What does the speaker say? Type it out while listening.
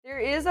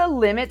is a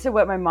limit to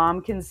what my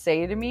mom can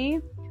say to me,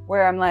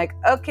 where I'm like,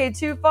 okay,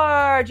 too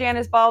far,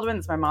 Janice Baldwin.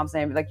 That's my mom's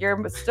name. Like,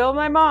 you're still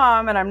my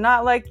mom, and I'm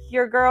not like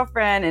your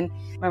girlfriend. And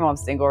my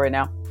mom's single right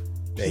now.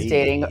 She's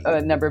dating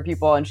a number of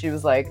people, and she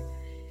was like,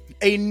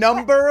 a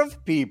number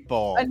of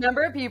people. And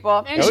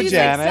she's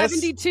Janice. like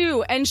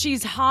 72, and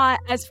she's hot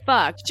as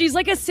fuck. She's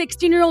like a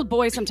 16-year-old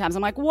boy sometimes.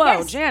 I'm like, whoa,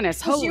 yes.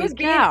 Janice, holy she was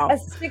cow. A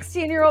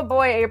 16-year-old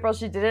boy, April.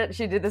 She did it.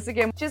 She did this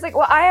again. She's like,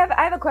 well, I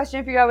have a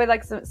question for you. I would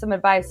like some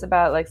advice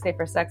about like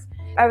safer sex.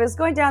 I was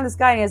going down this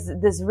guy, and he has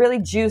this really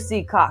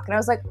juicy cock. And I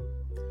was like,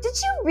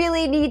 did you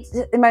really need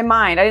to, in my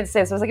mind, I didn't say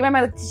this. I was like, in my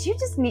mind, like, did you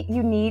just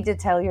need to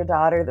tell your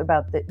daughter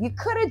about that? You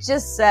could have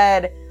just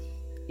said,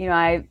 you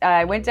know,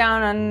 I went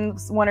down on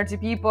one or two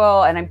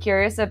people and I'm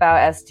curious about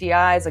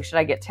STIs. Like, should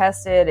I get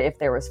tested if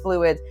there was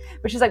fluids?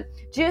 But she's like,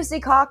 juicy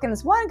cock. And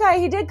this one guy,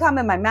 he did come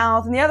in my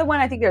mouth. And the other one,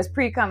 I think there was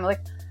pre-cum. I'm like,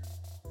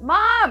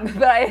 Mom.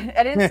 But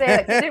I didn't say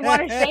it. I didn't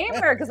want to shame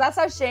her because that's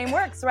how shame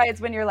works, right? It's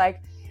when you're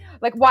like,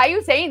 why are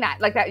you saying that?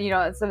 Like that, you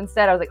know? So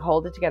instead I was like,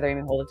 hold it together,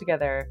 Amy, hold it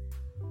together.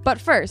 But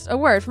first, a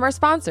word from our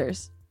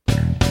sponsors.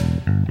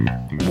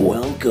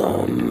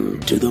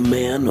 Welcome to the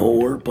Man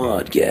Whore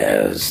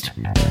Podcast.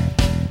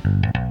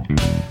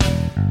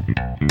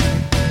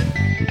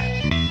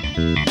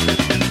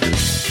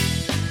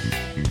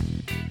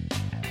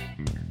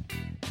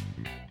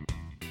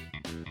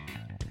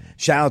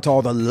 Shout out to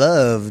all the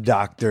love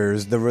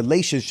doctors, the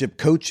relationship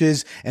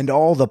coaches, and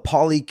all the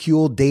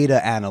polycule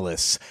data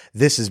analysts.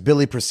 This is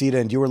Billy Procida,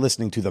 and you are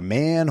listening to the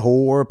Man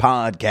Whore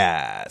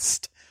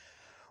Podcast.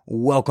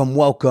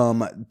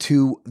 Welcome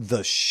to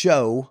the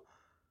show,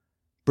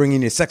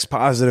 bringing you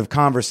sex-positive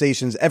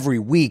conversations every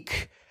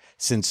week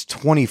since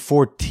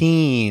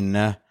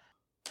 2014.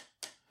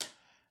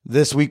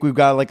 This week, we've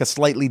got like a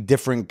slightly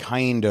different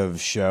kind of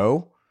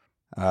show.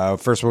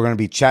 First, we're going to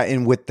be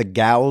chatting with the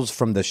gals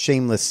from the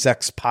Shameless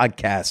Sex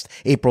podcast,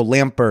 April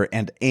Lamper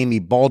and Amy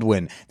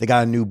Baldwin. They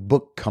got a new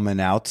book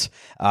coming out.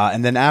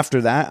 And then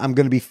after that, I'm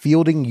going to be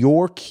fielding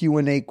your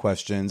Q&A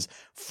questions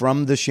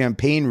from the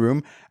Champagne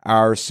Room,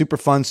 our super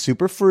fun,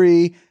 super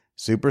free,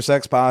 super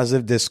sex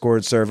positive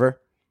Discord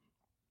server,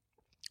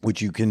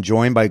 which you can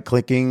join by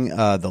clicking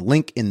the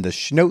link in the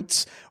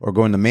notes or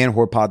going to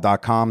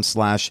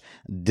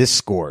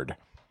manwhorepod.com/Discord.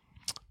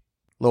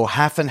 Little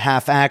half and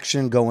half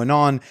action going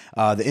on.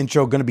 The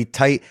intro going to be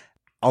tight.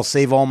 I'll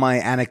save all my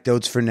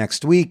anecdotes for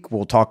next week.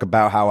 We'll talk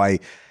about how I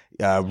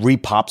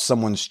repopped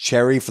someone's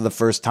cherry for the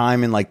first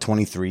time in like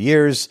 23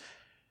 years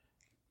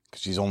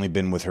because she's only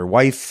been with her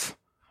wife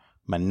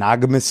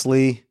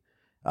monogamously.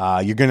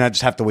 You're going to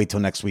just have to wait till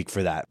next week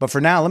for that. But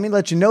for now, let me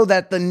let you know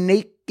that the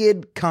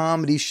Naked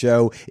Comedy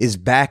Show is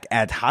back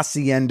at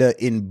Hacienda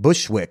in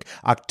Bushwick,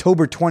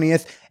 October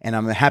 20th. And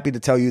I'm happy to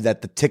tell you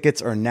that the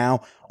tickets are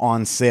now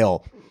on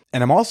sale.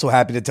 And I'm also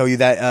happy to tell you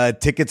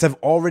that tickets have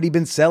already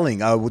been selling.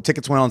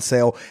 Tickets went on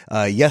sale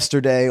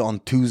yesterday, on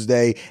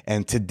Tuesday,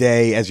 and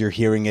today, as you're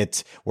hearing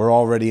it, we're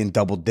already in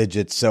double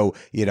digits. So,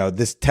 you know,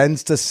 this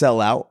tends to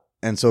sell out.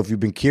 And so if you've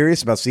been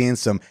curious about seeing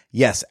some,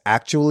 yes,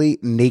 actually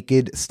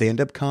naked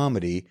stand-up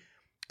comedy,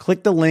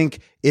 click the link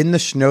in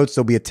the notes.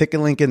 There'll be a ticket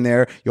link in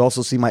there. You'll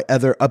also see my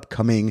other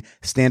upcoming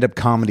stand-up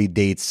comedy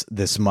dates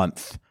this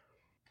month.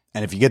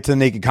 And if you get to the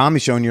Naked Comedy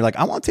Show and you're like,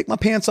 I want to take my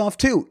pants off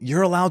too,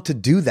 you're allowed to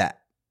do that.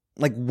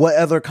 Like, what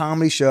other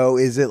comedy show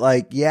is it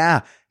like,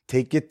 yeah,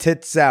 take your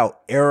tits out,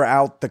 air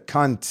out the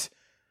cunt,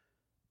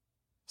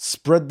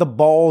 spread the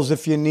balls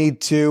if you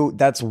need to.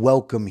 That's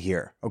welcome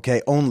here,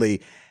 okay?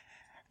 Only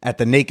at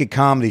the Naked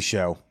Comedy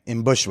Show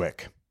in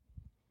Bushwick.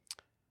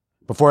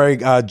 Before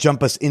I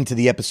jump us into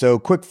the episode,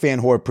 quick fan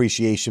whore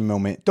appreciation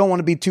moment. Don't want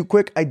to be too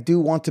quick. I do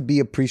want to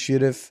be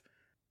appreciative.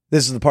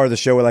 This is the part of the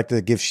show where I like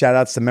to give shout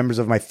outs to members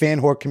of my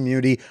fan whore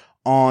community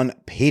on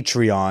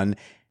Patreon.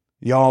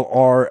 Y'all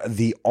are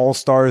the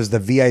all-stars, the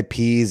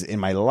VIPs in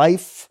my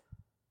life.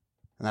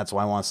 And that's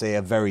why I want to say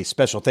a very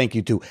special thank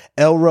you to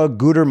Elra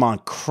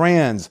Gudermont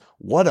Kranz.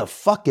 What a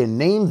fucking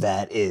name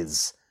that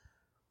is.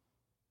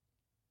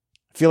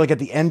 I feel like at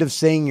the end of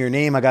saying your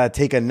name, I got to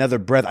take another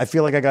breath. I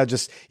feel like I got to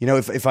just, you know,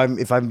 if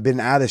I've been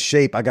out of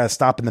shape, I got to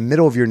stop in the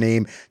middle of your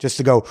name just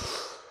to go,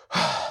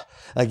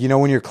 like, you know,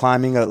 when you're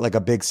climbing like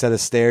a big set of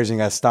stairs and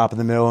you got to stop in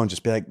the middle and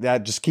just be like,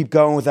 that, just keep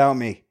going without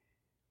me.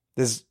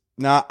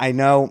 No, I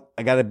know.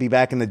 I got to be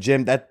back in the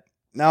gym.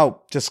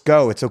 No, just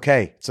go. It's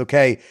okay. It's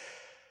okay.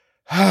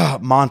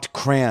 Mont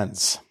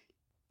Kranz.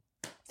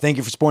 Thank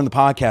you for supporting the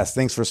podcast.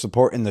 Thanks for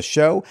supporting the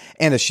show.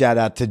 And a shout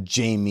out to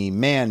Jamie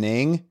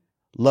Manning.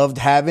 Loved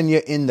having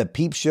you in the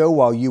peep show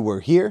while you were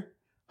here.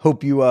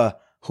 Hope you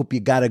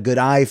got a good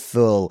eye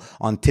fill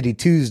on Titty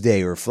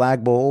Tuesday or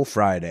Flag Bowl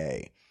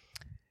Friday.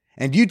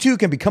 And you too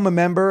can become a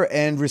member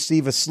and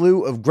receive a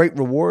slew of great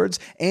rewards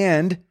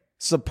and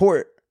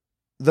support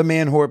the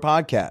Man Whore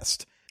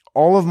Podcast.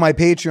 All of my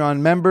Patreon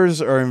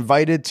members are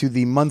invited to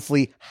the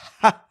monthly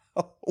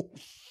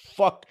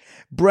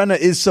Brenna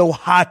is so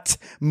hot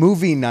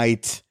movie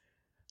night.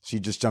 She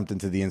just jumped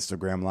into the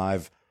Instagram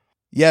live.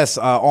 Yes,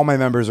 all my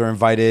members are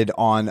invited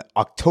on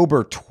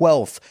October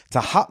 12th to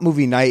Hot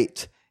Movie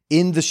Night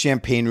in the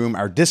Champagne Room,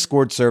 our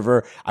Discord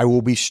server, I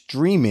will be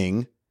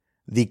streaming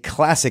the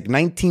classic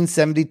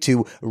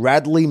 1972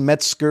 Radley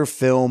Metzger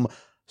film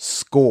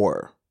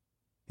Score.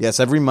 Yes,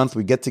 every month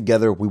we get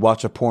together, we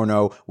watch a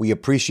porno, we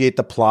appreciate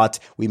the plot,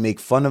 we make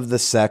fun of the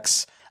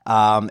sex,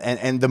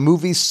 and the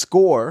movie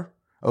Score,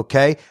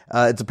 okay?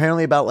 It's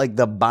apparently about like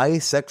the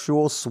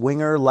bisexual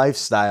swinger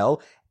lifestyle,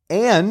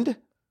 and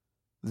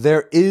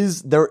there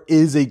is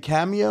a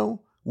cameo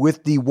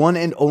with the one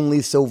and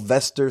only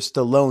Sylvester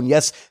Stallone.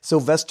 Yes,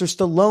 Sylvester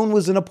Stallone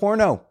was in a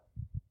porno.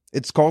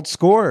 It's called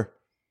Score,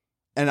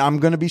 and I'm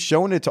going to be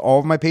showing it to all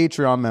of my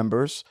Patreon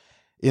members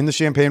in the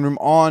Champagne Room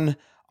on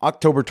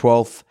October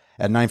 12th.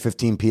 At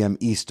 9:15 p.m.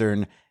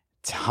 Eastern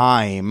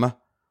Time.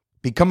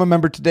 Become a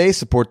member today.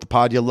 Support the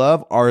pod you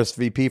love.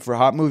 RSVP for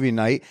Hot Movie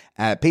Night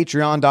at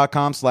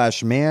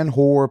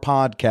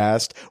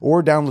patreon.com/manwhorepodcast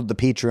or download the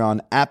Patreon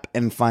app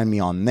and find me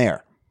on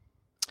there.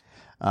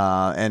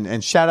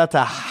 And shout out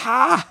to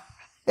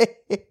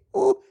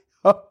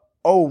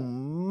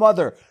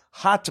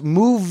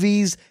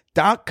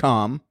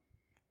hotmovies.com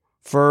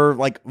for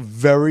like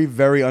very,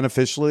 very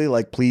unofficially,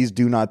 like please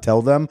do not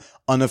tell them,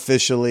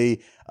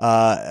 unofficially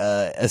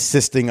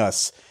assisting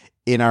us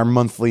in our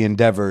monthly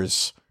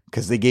endeavors,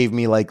 because they gave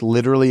me like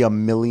literally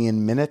 1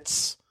 million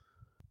minutes,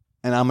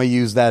 and I'm gonna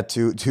use that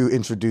to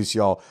introduce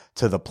y'all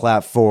to the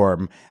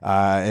platform.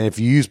 And if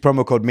you use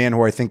promo code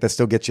MANWHORE, I think that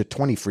still gets you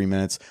 20 free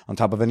minutes on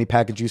top of any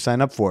package you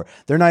sign up for.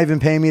 They're not even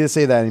paying me to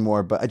say that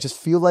anymore, but I just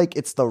feel like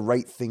it's the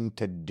right thing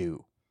to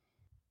do.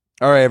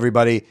 All right,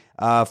 everybody.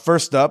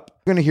 First up,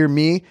 you're going to hear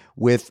me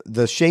with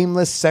the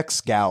Shameless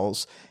Sex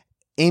Gals,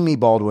 Amy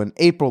Baldwin,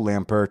 April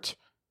Lampert,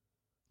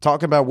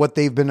 talking about what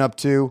they've been up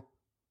to,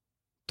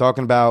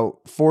 talking about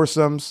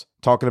foursomes,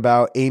 talking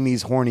about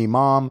Amy's horny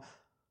mom,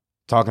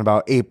 talking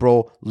about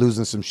April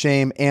losing some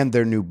shame, and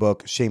their new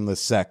book, Shameless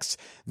Sex.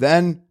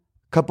 Then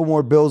a couple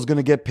more bills going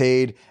to get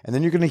paid, and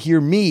then you're going to hear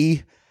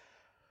me,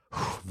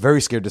 very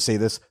scared to say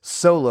this,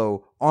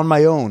 solo on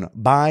my own,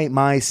 by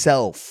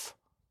myself,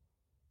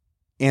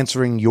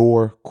 answering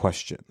your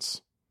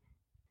questions.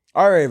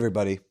 All right,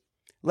 everybody,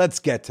 let's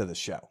get to the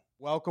show.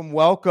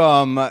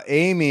 Welcome,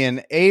 Amy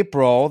and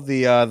April,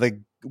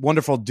 the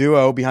wonderful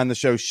duo behind the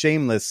show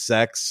Shameless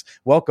Sex.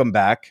 Welcome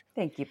back.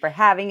 Thank you for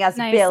having us,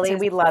 Nice Billy. to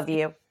We love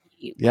you.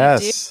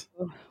 Yes.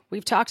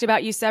 We've talked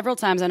about you several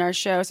times on our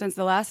show since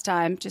the last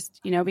time, just,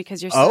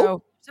 because you're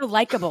so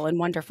likable and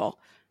wonderful.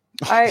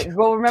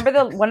 Well,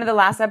 remember one of the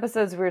last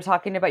episodes we were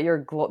talking about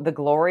the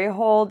glory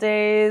hole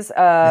days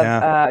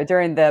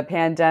during the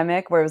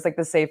pandemic, where it was like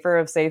the safer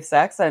of safe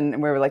sex, and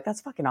we were like,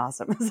 that's fucking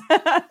awesome.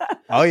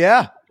 Oh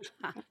yeah,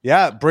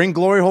 yeah. Bring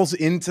glory holes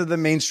into the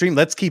mainstream.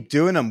 Let's keep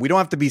doing them. We don't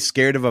have to be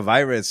scared of a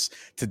virus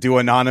to do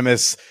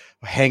anonymous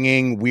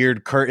hanging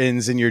weird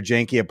curtains in your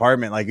janky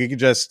apartment. Like you can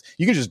just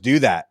do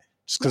that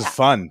just because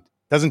fun.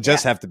 Doesn't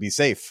just have to be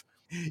safe.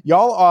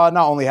 Y'all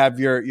not only have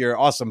your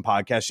awesome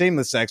podcast,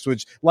 Shameless Sex,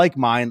 which, like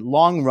mine,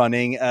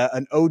 long-running,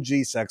 an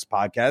OG sex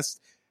podcast,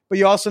 but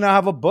you also now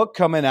have a book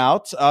coming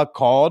out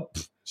called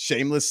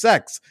Shameless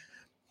Sex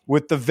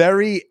with the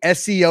very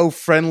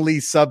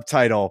SEO-friendly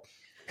subtitle.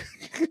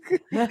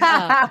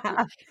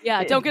 Yeah,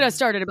 don't get us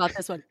started about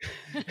this one.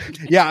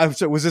 Yeah,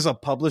 so was this a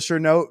publisher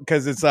note?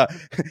 Because it's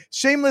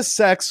Shameless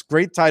Sex,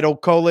 great title,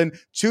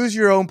 choose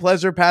your own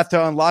pleasure path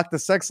to unlock the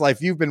sex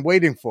life you've been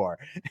waiting for.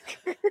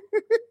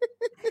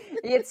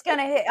 It's going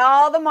to hit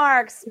all the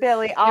marks,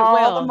 Billy,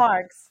 all the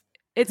marks.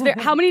 It's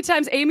how many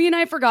times Amy and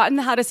I have forgotten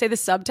how to say the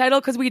subtitle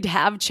because we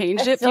have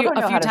changed it a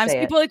few times.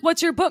 People are like,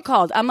 what's your book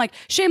called? I'm like,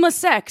 Shameless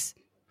Sex.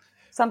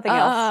 Something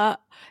else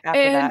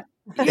after that.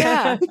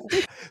 Yeah.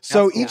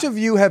 So each of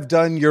you have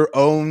done your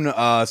own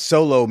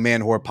solo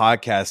Man Whore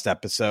podcast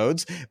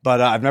episodes,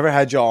 but I've never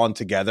had y'all on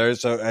together.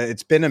 So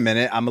it's been a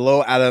minute. I'm a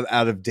little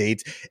out of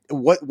date.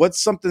 What's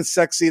something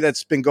sexy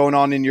that's been going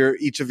on in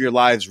each of your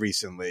lives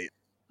recently?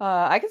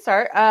 I can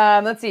start.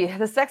 Let's see.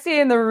 The sexy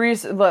and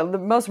the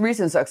most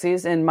recent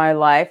sexies in my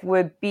life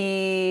would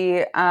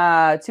be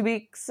 2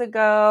 weeks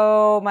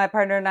ago. My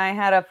partner and I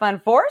had a fun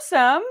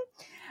foursome.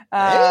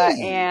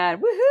 And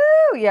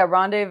woohoo! Yeah,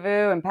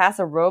 rendezvous in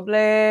Paso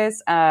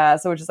Robles.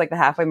 So which is like the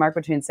halfway mark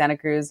between Santa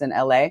Cruz and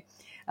LA.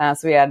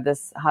 So we had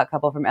this hot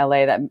couple from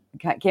LA that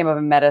came up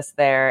and met us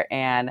there.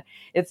 And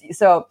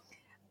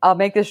I'll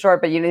make this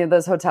short, but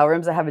those hotel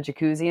rooms that have a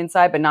jacuzzi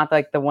inside, but not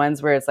like the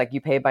ones where it's like you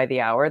pay by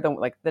the hour,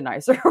 the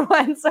nicer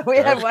ones. So we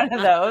had one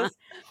of those.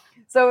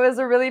 So it was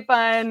a really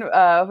fun,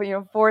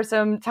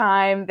 foursome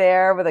time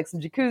there with like some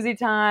jacuzzi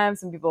time.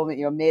 Some people,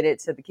 made it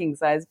to the king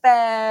size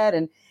bed,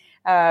 and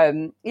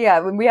we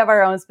have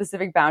our own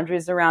specific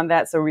boundaries around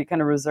that. So we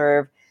kind of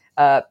reserve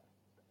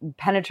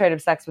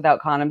penetrative sex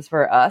without condoms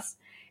for us.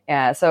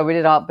 So we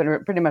did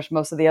pretty much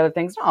most of the other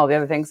things, not all the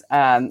other things,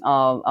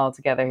 all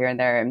together here and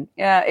there. And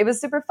yeah, it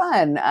was super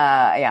fun.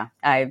 That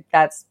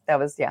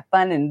was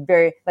fun and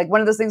very like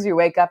one of those things where you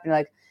wake up and you're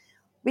like,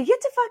 we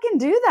get to fucking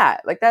do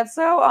that. Like, that's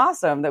so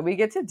awesome that we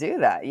get to do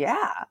that.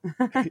 Yeah.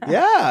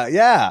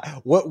 Yeah.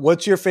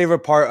 What's your favorite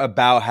part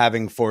about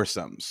having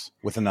foursomes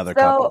with another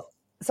couple?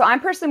 So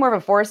I'm personally more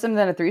of a foursome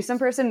than a threesome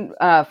person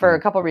for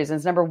a couple of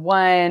reasons. Number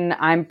one,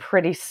 I'm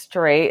pretty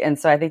straight. And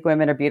so I think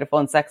women are beautiful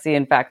and sexy.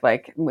 In fact,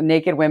 like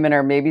naked women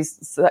are maybe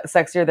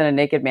sexier than a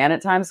naked man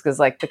at times because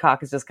like the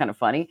cock is just kind of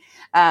funny.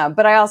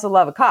 But I also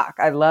love a cock.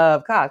 I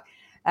love cock.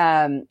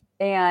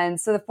 And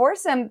so the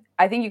foursome,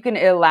 I think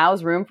it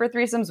allows room for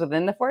threesomes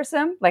within the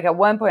foursome. Like at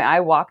one point I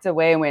walked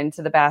away and went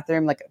into the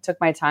bathroom, like took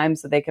my time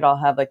so they could all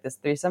have like this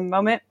threesome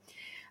moment.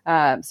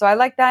 So I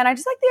like that. And I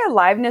just like the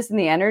aliveness and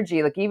the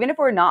energy. Like even if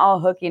we're not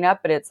all hooking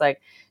up, but it's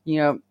like,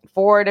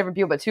 4 different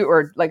people,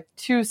 but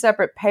two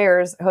separate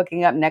pairs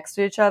hooking up next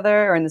to each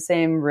other or in the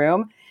same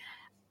room.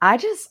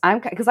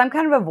 because I'm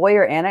kind of a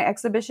voyeur and an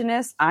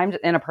exhibitionist. I'm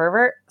and a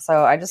pervert.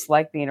 So I just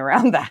like being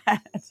around that.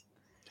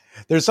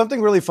 There's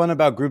something really fun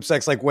about group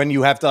sex, like when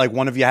you have to, like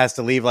one of you has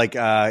to leave, like,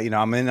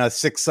 I'm in a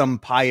six-some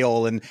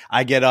pile and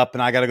I get up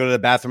and I got to go to the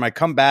bathroom. I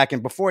come back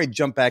and before I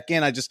jump back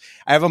in, I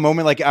have a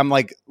moment like I'm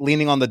like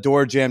leaning on the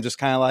door jamb, just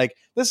kind of like,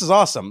 this is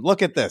awesome.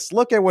 Look at this.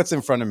 Look at what's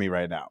in front of me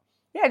right now.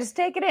 Yeah, just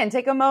take it in.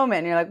 Take a moment.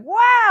 And you're like,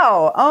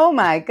 wow. Oh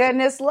my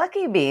goodness.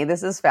 Lucky me.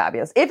 This is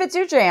fabulous. If it's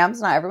your jam,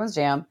 it's not everyone's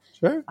jam.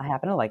 Sure. I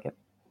happen to like it.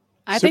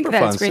 I think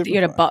that's great that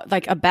you had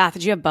a bath.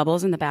 Did you have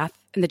bubbles in the bath,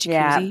 in the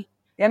jacuzzi?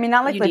 Yeah, I mean,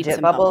 not like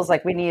legit bubbles.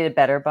 Like we needed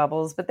better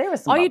bubbles, but there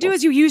was some All you bubbles. do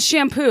is you use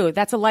shampoo.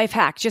 That's a life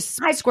hack. Just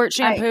squirt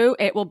shampoo.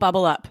 It will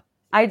bubble up.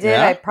 I did.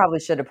 Yeah? I probably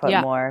should have put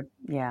more.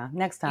 Yeah,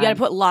 next time. You got to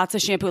put lots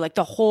of shampoo, like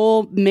the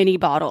whole mini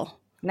bottle.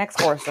 Next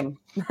foursome.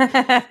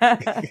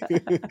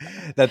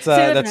 That's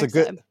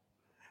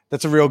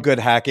a real good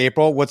hack,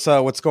 April.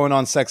 What's going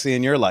on sexy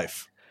in your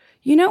life?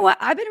 You know what?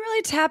 I've been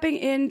really tapping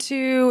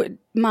into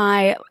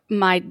my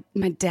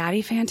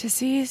daddy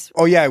fantasies.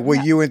 Oh yeah,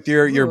 well, you and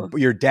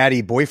your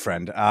daddy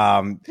boyfriend.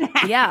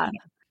 Yeah,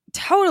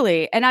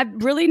 totally. And I've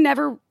really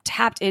never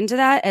tapped into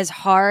that as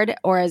hard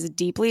or as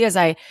deeply as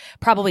I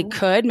probably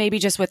could, maybe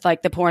just with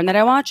like the porn that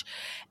I watch.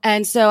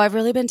 And so I've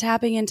really been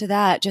tapping into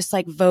that just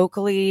like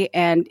vocally,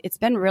 and it's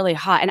been really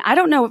hot. And I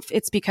don't know if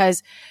it's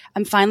because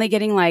I'm finally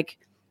getting like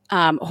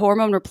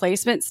hormone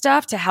replacement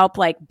stuff to help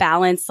like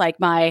balance like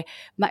my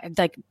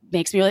like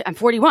makes me really, I'm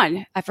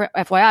 41.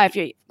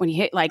 FYI, when you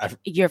hit like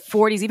your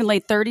 40s, even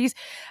late 30s,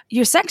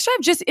 your sex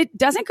drive it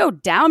doesn't go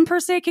down per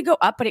se. It can go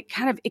up, but it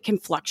can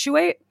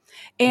fluctuate.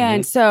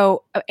 And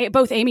so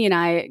both Amy and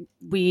I,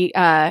 we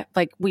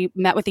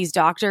met with these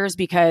doctors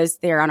because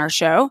they're on our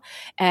show,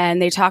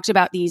 and they talked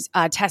about these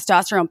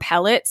testosterone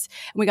pellets,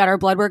 and we got our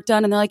blood work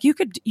done, and they're like, you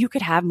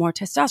could have more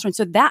testosterone.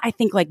 So that I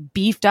think like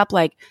beefed up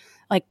like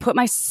put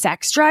my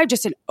sex drive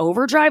just in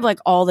overdrive like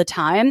all the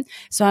time.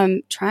 So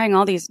I'm trying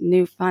all these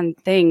new fun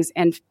things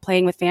and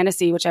playing with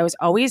fantasy, which I was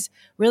always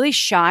really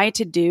shy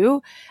to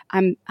do.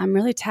 I'm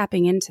really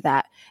tapping into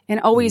that.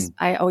 And I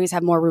always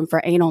have more room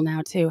for anal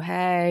now too.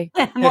 Hey.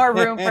 More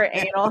room for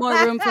anal.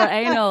 More room for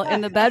anal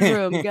in the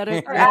bedroom. Got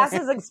it. Her ass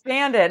is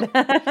expanded.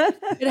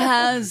 It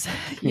has.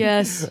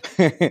 Yes.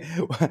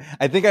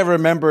 I think I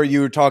remember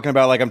you were talking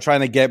about like I'm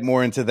trying to get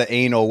more into the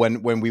anal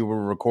when we were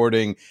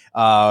recording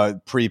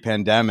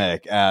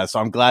pre-pandemic. So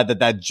I'm glad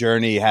that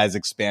journey has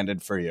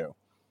expanded for you.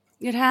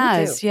 It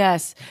has,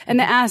 yes. And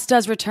the ass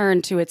does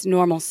return to its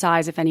normal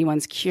size if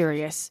anyone's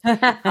curious.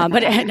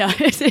 But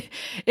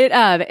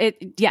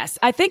yes.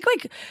 I think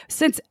like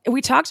since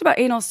we talked about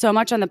anal so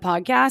much on the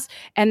podcast,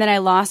 and then I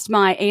lost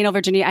my anal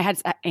virginity, I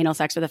had anal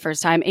sex for the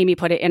first time. Amy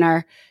put it in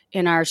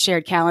our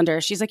shared calendar.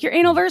 She's like, your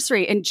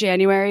anniversary in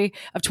January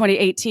of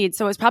 2018.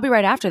 So it was probably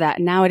right after that.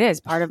 And now it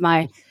is part of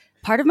my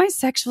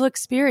sexual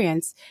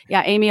experience.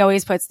 Yeah, Amy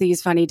always puts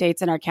these funny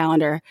dates in our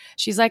calendar.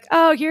 She's like,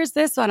 oh, here's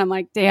this one. I'm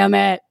like, damn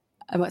it.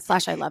 I love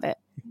it.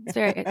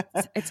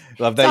 It's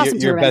love that awesome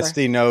your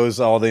bestie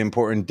knows all the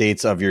important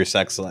dates of your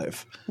sex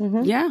life.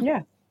 Mm-hmm.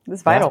 Yeah.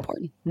 It's vital.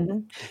 Important.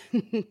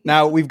 Mm-hmm.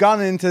 Now, we've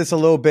gotten into this a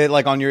little bit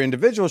like on your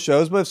individual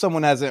shows, but if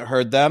someone hasn't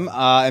heard them,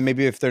 and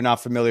maybe if they're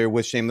not familiar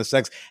with Shameless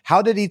Sex,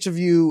 how did each of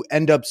you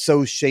end up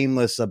so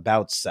shameless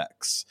about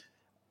sex?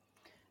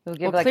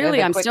 Well,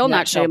 clearly I'm still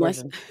not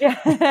shameless.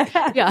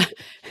 Yeah.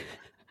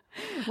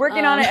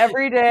 Working on it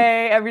every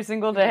day, every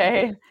single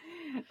day.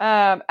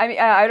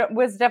 I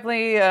was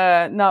definitely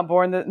not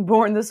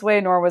born this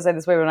way, nor was I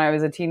this way when I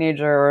was a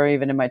teenager or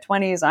even in my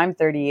 20s. I'm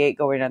 38,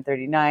 going on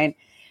 39.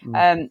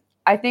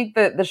 I think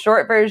that the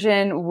short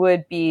version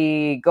would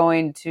be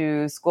going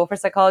to school for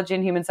psychology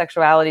and human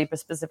sexuality, but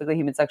specifically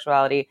human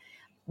sexuality,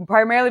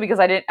 primarily because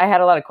I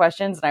had a lot of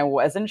questions and I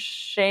wasn't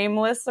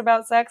shameless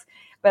about sex,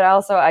 but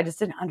I just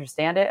didn't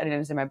understand it. I didn't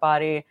understand my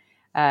body.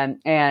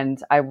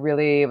 And I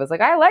really was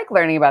like, I like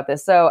learning about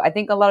this. So I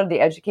think a lot of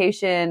the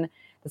education,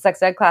 the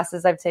sex ed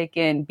classes I've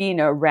taken, being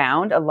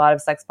around a lot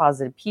of sex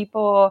positive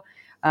people,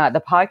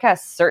 the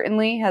podcast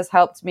certainly has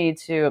helped me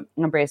to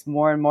embrace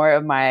more and more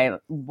of my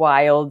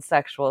wild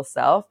sexual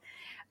self.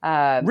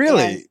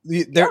 Really?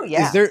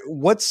 Is there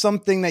what's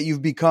something that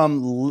you've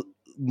become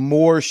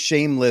more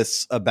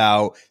shameless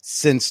about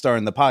since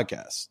starting the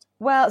podcast?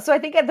 Well, so I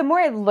think the more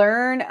I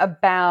learn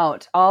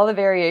about all the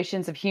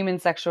variations of human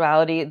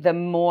sexuality, the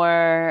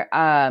more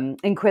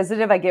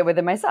inquisitive I get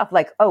within myself.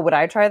 Like, oh, would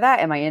I try that?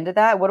 Am I into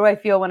that? What do I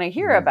feel when I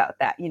hear about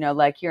that?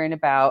 Like hearing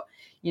about,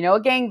 a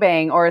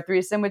gangbang or a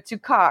threesome with two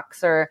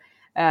cocks or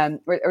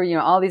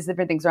all these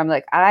different things where I'm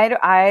like,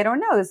 I don't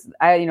know this.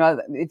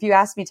 If you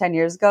asked me 10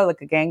 years ago,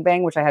 like a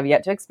gangbang, which I have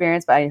yet to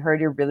experience, but I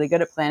heard you're really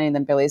good at planning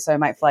them, Billy, so I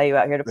might fly you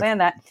out here to plan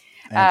that.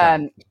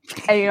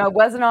 It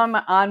wasn't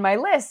on my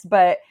list,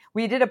 but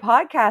we did a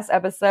podcast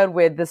episode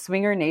with the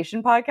Swinger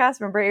Nation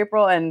podcast. Remember,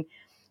 April? And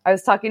I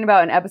was talking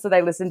about an episode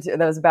I listened to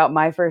that was about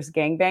my first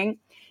gangbang.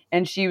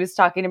 And she was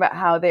talking about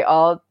how they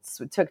all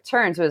took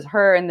turns. It was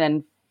her and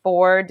then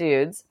 4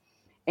 dudes,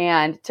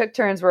 and took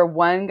turns where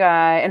one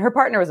guy, and her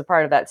partner was a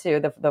part of that too.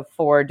 The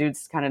 4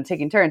 dudes kind of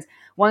taking turns.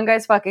 One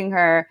guy's fucking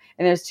her,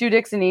 and there's 2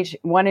 dicks in each,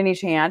 one in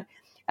each hand,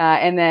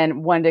 and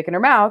then 1 dick in her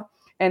mouth.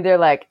 And they're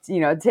like,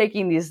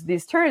 taking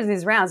these turns,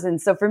 these rounds.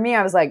 And so for me,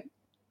 I was like,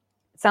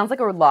 sounds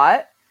like a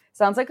lot.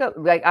 Sounds like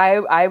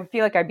I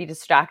feel like I'd be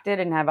distracted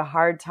and have a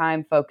hard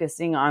time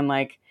focusing on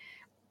like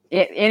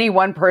any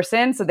one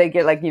person. So they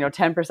get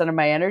 10% of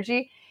my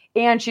energy.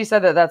 And she said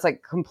that that's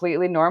like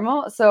completely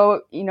normal.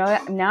 So,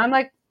 now I'm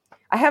like,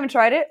 I haven't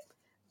tried it.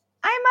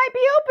 I might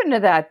be open to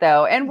that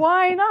though. And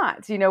why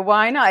not?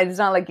 Why not? It's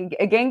not like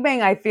a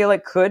gangbang. I feel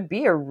like could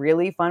be a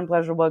really fun,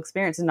 pleasurable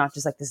experience and not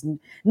just like this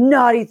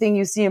naughty thing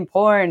you see in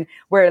porn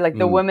where like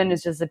the woman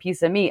is just a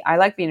piece of meat. I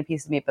like being a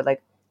piece of meat, but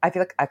like, I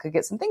feel like I could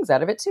get some things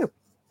out of it too.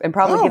 And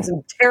probably get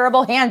some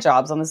terrible hand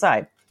jobs on the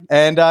side.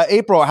 And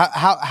April,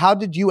 how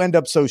did you end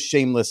up so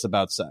shameless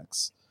about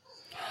sex?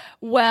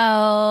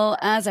 Well,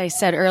 as I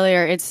said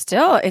earlier, it's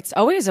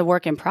always a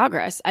work in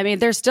progress. I mean,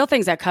 there's still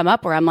things that come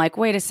up where I'm like,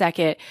 wait a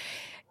second.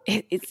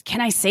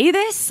 Can I say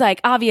this? Like,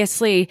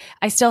 obviously,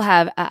 I still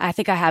have, I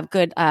think I have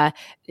good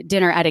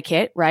dinner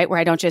etiquette, right? Where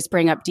I don't just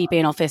bring up deep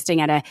anal fisting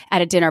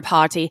at a dinner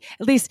party.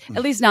 At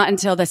least not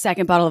until the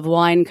second bottle of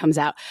wine comes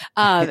out.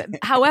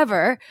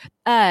 However,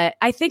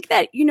 I think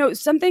that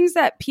some things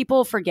that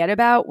people forget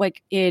about,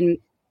 like in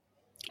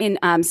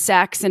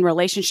sex and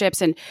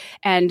relationships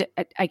and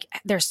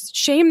there's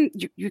shame.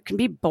 You can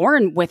be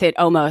born with it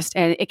almost,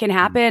 and it can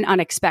happen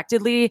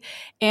unexpectedly.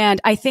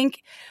 And I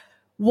think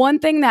one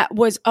thing that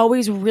was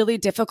always really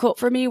difficult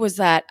for me was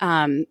that,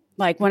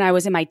 like when I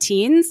was in my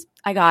teens,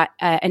 I got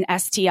an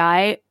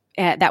STI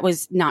that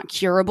was not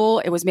curable.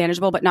 It was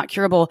manageable, but not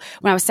curable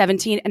when I was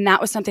 17. And that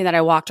was something that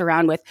I walked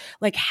around with,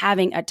 like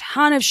having a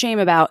ton of shame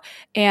about.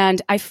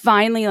 And I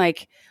finally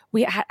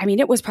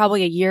it was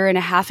probably a year and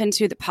a half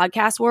into the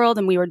podcast world,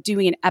 and we were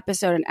doing an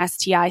episode on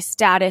STI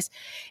status.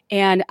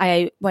 And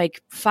I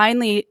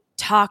finally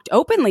talked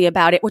openly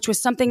about it, which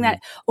was something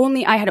that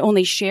I had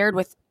only shared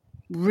with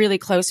really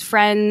close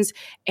friends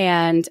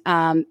and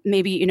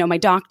maybe my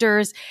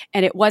doctors,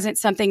 and it wasn't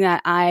something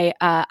that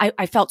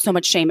I felt so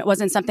much shame. It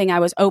wasn't something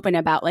I was open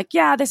about, like,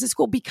 yeah, this is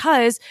cool,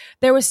 because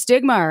there was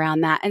stigma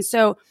around that. And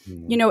so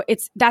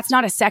that's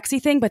not a sexy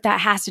thing, but that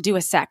has to do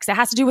with sex. It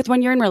has to do with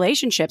when you're in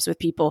relationships with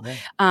people.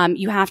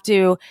 You have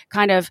to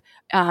kind of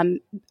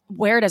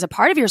wear it as a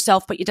part of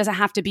yourself, but it doesn't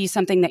have to be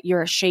something that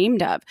you're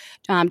ashamed of.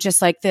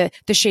 Just like the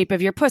shape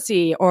of your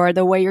pussy or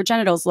the way your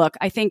genitals look.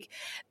 I think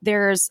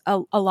there's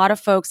a lot of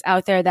folks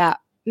out there that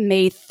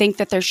may think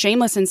that they're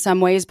shameless in some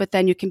ways, but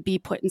then you can be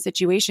put in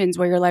situations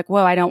where you're like,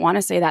 whoa, I don't want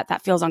to say that.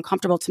 That feels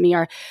uncomfortable to me,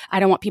 or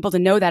I don't want people to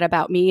know that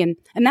about me. And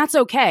that's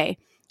okay.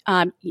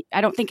 I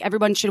don't think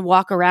everyone should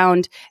walk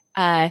around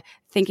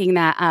thinking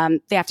that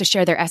they have to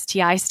share their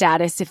STI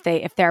status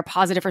if they're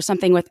positive or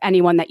something with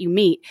anyone that you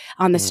meet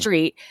on the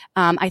street.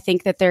 I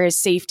think that there is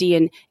safety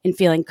in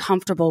feeling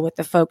comfortable with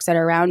the folks that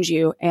are around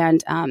you,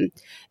 and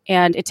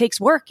it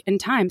takes work and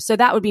time. So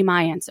that would be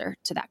my answer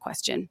to that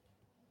question.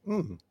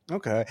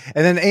 Okay.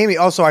 And then Amy,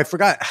 also, I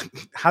forgot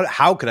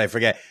how could I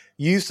forget?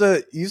 You used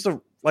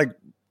to like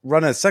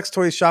run a sex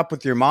toy shop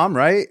with your mom,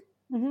 right?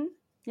 Mm-hmm.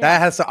 Yeah. That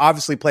has to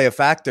obviously play a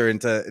factor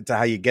into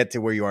how you get to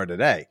where you are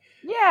today.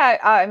 Yeah,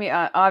 I mean,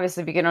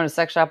 obviously, if you can own a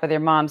sex shop with your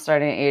mom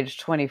starting at age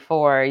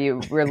 24,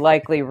 you were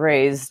likely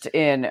raised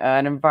in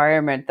an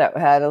environment that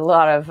had a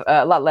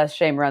lot less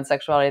shame around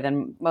sexuality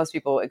than most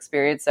people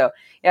experience. So,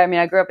 yeah, I mean,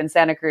 I grew up in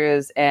Santa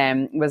Cruz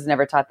and was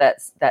never taught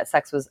that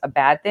sex was a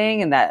bad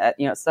thing, and that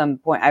at some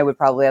point I would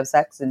probably have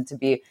sex, and to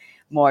be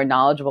more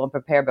knowledgeable and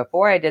prepared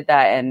before I did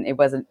that. And it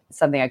wasn't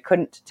something I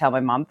couldn't tell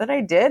my mom that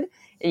I did,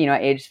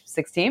 at age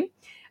 16.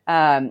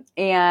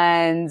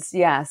 And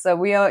yeah,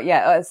 so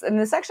and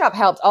the sex shop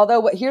helped.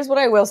 Although here's what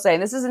I will say,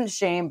 and this isn't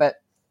shame, but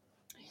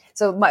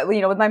so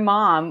with my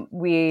mom,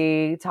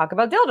 we talk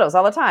about dildos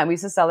all the time. We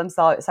used to sell them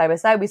side by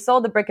side. We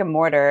sold the brick and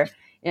mortar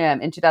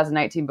in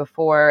 2019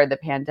 before the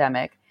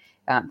pandemic.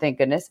 Thank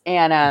goodness.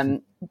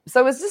 And, so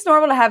it was just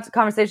normal to have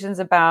conversations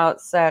about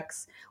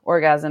sex,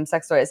 orgasm,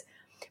 sex toys,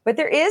 but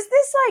there is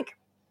this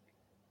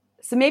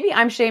so maybe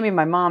I'm shaming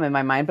my mom in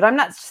my mind, but I'm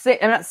not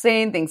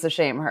saying things to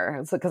shame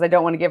her because I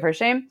don't want to give her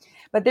shame.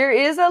 But there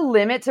is a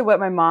limit to what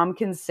my mom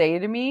can say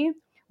to me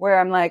where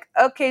I'm like,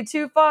 okay,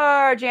 too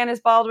far, Janice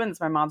Baldwin.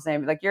 That's my mom's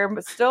name. Like, you're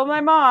still my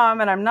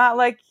mom and I'm not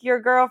like your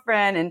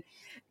girlfriend.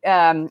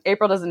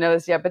 April doesn't know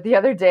this yet, but the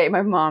other day,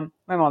 my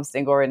mom's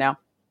single right now.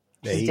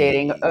 She's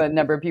dating a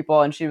number of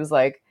people, and she was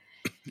like,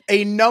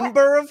 a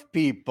number of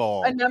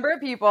people. and And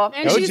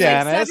Go she's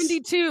Janice. like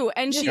 72,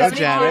 and she's Go hot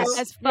Janice.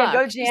 as fuck. Yeah,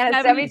 go She's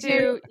Janice,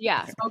 72.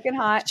 Yeah. smoking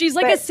hot. She's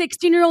like But- a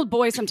 16-year-old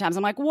boy sometimes.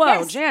 I'm like, whoa,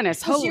 Yes. Janice,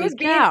 So holy she was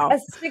cow.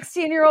 being a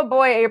 16-year-old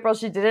boy, April.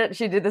 She did it.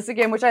 She did this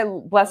again, which I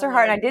bless her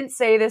heart. And I didn't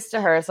say this to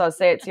her, so I'll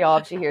say it to y'all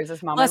if she hears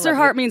this. Mom, Bless I her love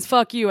heart you. means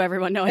fuck you,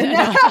 everyone. No.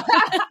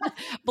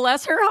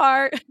 Bless her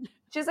heart.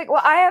 She's like,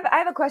 well, I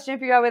have a question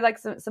for you. I would like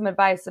some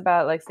advice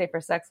about like safer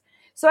sex.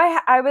 So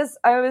I was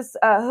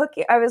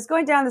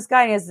going down this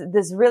guy and he has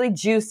this really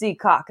juicy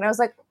cock, and I was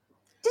like,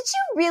 did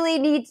you really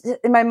need to,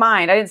 in my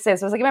mind, I didn't say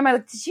this. I was like, in my mind,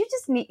 like, did you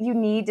just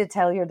need to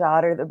tell your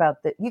daughter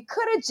about that? You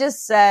could have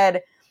just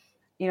said,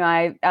 you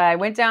know, I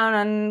went down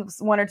on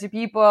one or two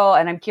people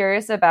and I'm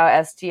curious about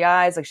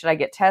STIs. Like, should I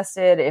get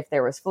tested if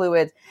there was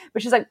fluids?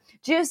 But she's like,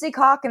 juicy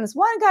cock. And this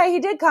one guy, he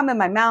did come in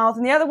my mouth.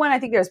 And the other one, I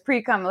think there was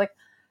pre-cum. Like,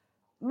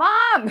 Mom,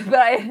 but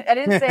I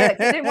didn't say it.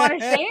 I didn't want to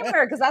shame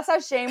her because that's how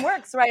shame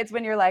works, right? It's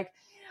when you're like,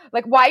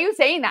 why are you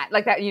saying that?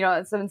 Like that, you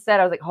know, so instead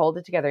I was like, hold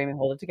it together, Amy,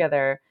 hold it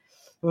together.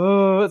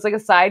 Oh, it's like a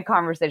side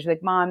conversation.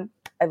 Like, Mom,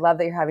 I love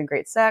that you're having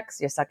great sex.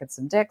 You're sucking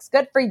some dicks.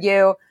 Good for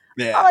you.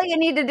 Yeah. All you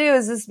need to do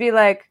is just be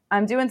like,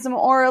 I'm doing some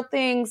oral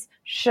things.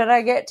 Should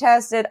I get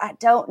tested? I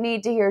don't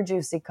need to hear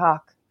juicy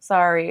cock.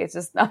 Sorry. It's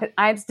just not,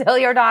 I'm still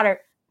your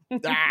daughter.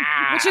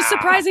 Which is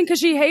surprising because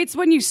she hates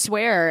when you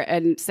swear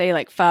and say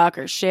like fuck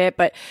or shit,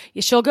 but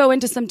she'll go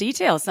into some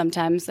details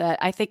sometimes that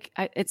I think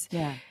it's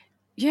I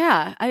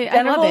love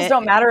Genitals it.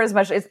 don't matter as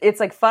much.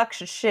 It's like fuck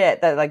shit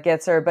that like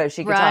gets her, but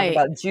she can Right.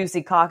 talk about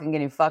juicy cock and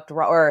getting fucked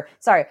raw, or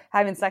sorry,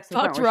 having sex to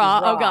the Fucked point where she's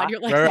raw. Oh God, you're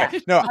like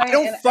Right. No, I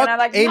don't and fuck, I'm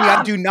like, Amy, I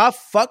Mom. do not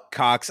fuck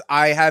cocks.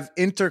 I have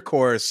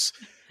intercourse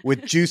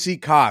with juicy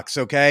cocks,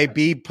 okay?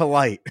 Be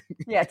polite.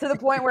 Yeah, to the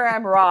point where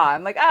I'm raw.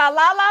 I'm like, la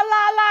la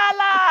la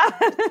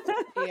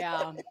la.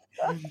 yeah.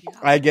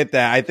 I get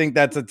that. I think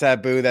that's a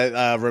taboo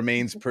that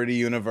remains pretty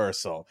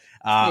universal.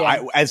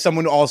 Yeah. As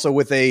someone also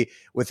with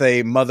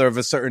a mother of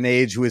a certain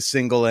age who is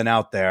single and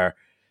out there,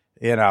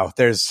 you know,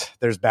 there's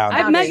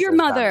boundaries. I've met your There's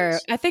mother.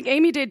 boundaries. I think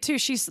Amy did too.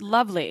 She's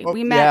lovely. Oh,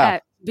 We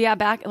met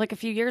back like a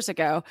few years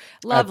ago.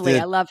 Lovely.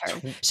 the I love her.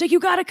 She's like, you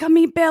got to come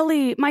meet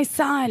Billy, my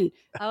son.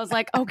 I was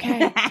like,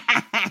 okay.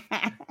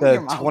 The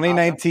Your mom's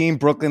 2019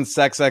 Brooklyn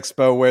Sex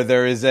Expo, where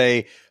there is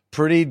a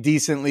pretty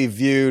decently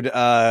viewed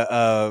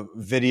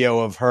video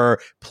of her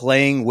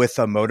playing with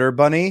a motor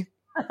bunny.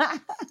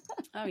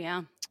 Oh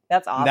yeah.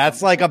 That's awesome.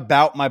 That's like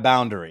about my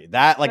boundary.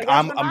 That like Like, that's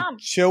I'm my mom.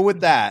 chill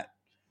with that,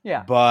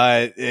 yeah,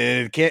 but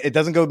it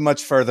doesn't go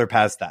much further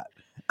past that.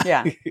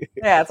 yeah.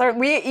 It's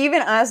hard.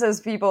 Even us as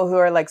people who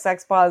are like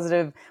sex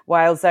positive,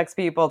 wild sex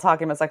people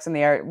talking about sex in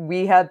the air,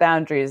 we have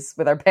boundaries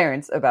with our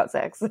parents about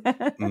sex.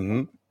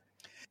 hmm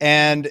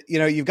And you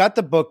know, you've got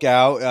the book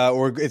out,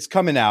 or it's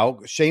coming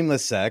out.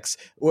 Shameless Sex.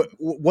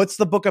 What's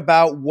the book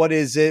about? What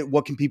is it?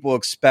 What can people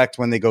expect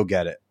when they go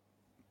get it?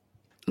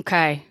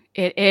 Okay.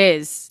 It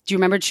is. Do you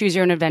remember Choose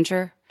Your Own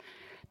Adventure?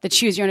 The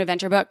Choose Your Own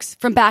Adventure books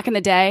from back in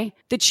the day.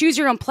 The Choose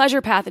Your Own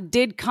Pleasure Path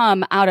did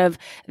come out of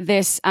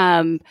this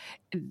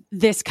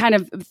this kind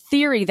of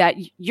theory that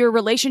your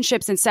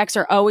relationships and sex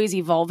are always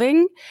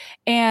evolving.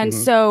 And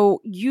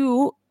so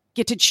you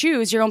get to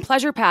choose your own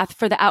pleasure path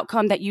for the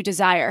outcome that you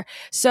desire.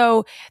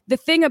 So the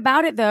thing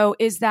about it though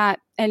is that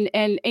and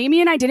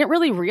Amy and I didn't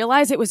really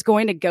realize it was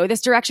going to go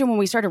this direction when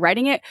we started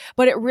writing it,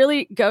 but it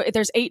really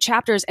there's 8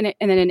 chapters and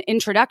then an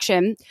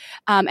introduction,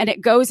 and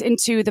it goes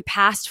into the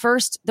past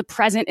first, the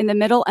present in the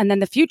middle, and then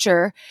the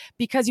future,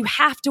 because you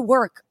have to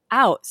work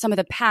out some of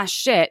the past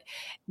shit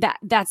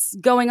that's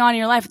going on in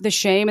your life, the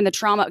shame and the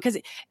trauma. Because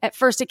at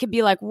first it could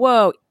be like,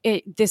 whoa,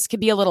 this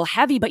could be a little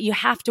heavy, but you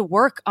have to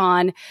work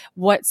on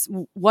what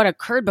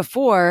occurred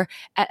before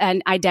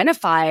and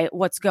identify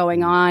what's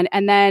going on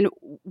and then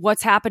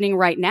what's happening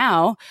right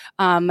now.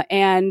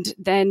 And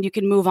then you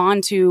can move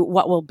on to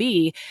what will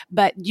be,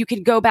 but you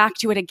can go back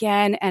to it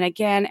again and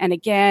again and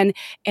again.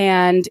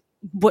 And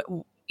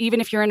even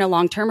if you're in a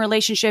long-term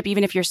relationship,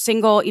 even if you're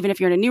single, even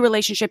if you're in a new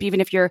relationship, even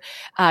if you're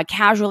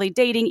casually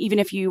dating, even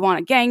if you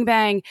want to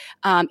gangbang,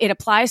 it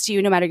applies to you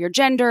no matter your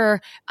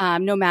gender,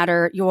 no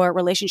matter your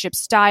relationship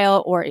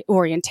style or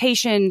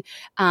orientation.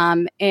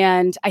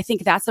 And I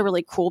think that's the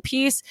really cool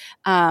piece.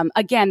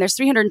 Again, there's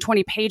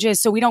 320 pages,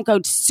 so we don't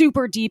go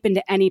super deep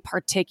into any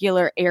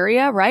particular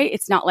area, right?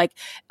 It's not like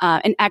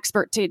an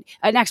expert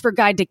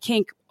guide to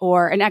kink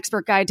or an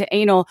expert guide to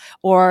anal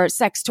or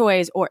sex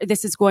toys, or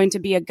this is going to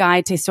be a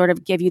guide to sort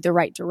of give you the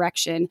right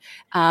direction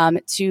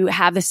to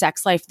have the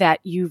sex life that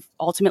you've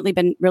ultimately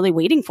been really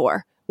waiting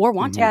for or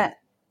wanting. Yeah.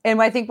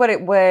 And I think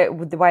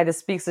why this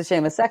speaks to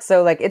Shameless Sex.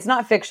 So like, it's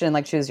not fiction,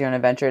 like Choose Your Own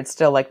Adventure. It's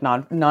still like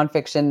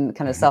nonfiction,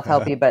 kind of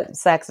self-helpy, but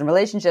sex and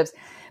relationships.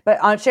 But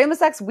on Shameless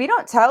Sex, we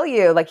don't tell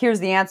you like, here's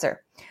the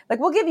answer. Like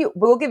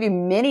we'll give you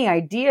many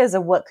ideas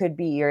of what could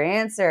be your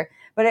answer,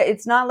 but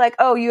it's not like,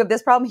 oh, you have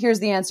this problem.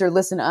 Here's the answer.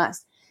 Listen to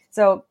us.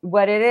 So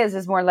what it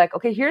is more like,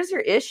 okay, here's your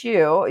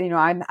issue. You know,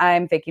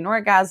 I'm faking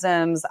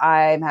orgasms.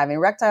 I'm having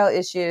erectile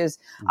issues.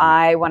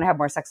 I want to have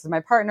more sex with my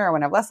partner. I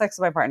want to have less sex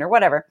with my partner,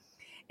 whatever.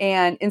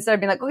 And instead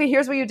of being like, okay,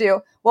 here's what you do.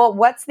 Well,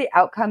 what's the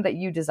outcome that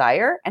you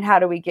desire? And how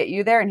do we get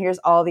you there? And here's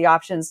all the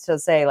options to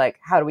say, like,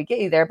 how do we get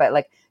you there? But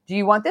like, do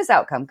you want this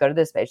outcome? Go to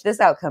this page, this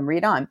outcome,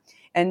 read on.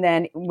 And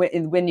then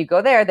when you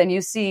go there, then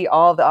you see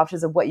all the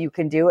options of what you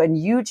can do, and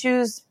you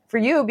choose for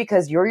you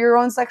because you're your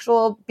own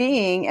sexual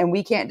being and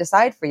we can't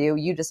decide for you.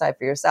 You decide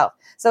for yourself.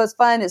 So it's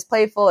fun, it's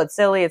playful, it's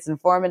silly, it's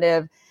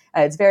informative.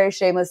 It's very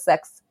shameless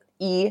sex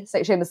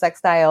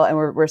style. And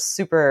we're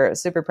super,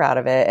 super proud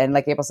of it. And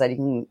like April said, you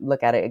can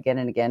look at it again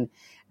and again.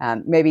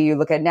 Maybe you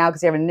look at it now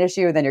because you have an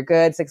issue, then you're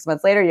good. 6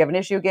 months later, you have an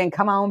issue again.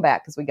 Come on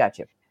back because we got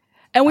you.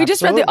 And we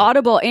just read the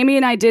Audible. Amy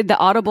and I did the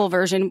Audible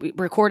version. We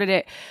recorded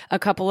it a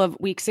couple of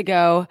weeks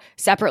ago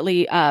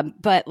separately.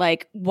 But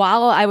like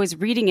while I was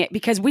reading it,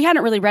 because we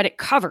hadn't really read it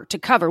cover to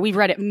cover, we've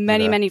read it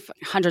many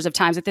hundreds of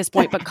times at this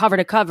point, but cover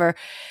to cover.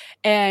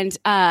 And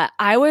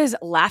I was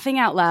laughing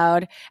out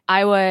loud.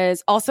 I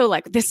was also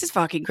like, this is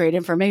fucking great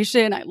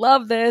information. I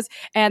love this.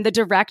 And the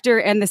director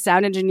and the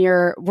sound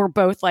engineer were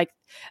both like,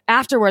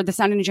 afterward, the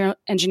sound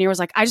engineer was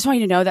like, I just want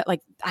you to know that like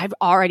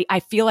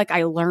I feel like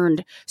I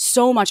learned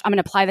so much. I'm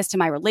going to apply this to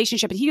my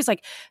relationship. And he was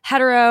like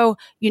hetero,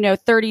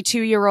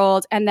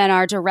 32-year-old. And then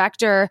our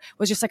director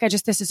was just like,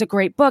 this is a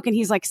great book. And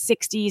he's like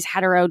 60s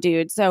hetero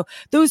dude. So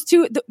those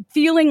two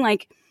feeling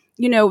like,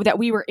 that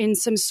we were in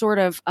some sort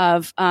of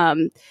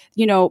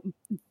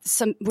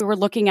we were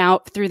looking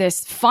out through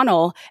this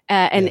funnel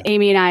and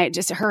Amy and I,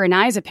 just her and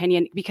I's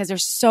opinion, because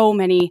there's so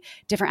many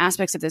different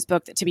aspects of this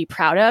book to be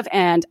proud of.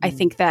 And I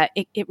think that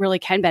it really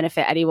can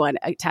benefit anyone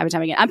time and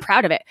time again. I'm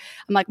proud of it.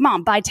 I'm like,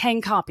 Mom, buy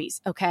 10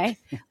 copies. Okay.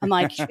 I'm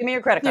like, give me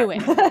your credit card.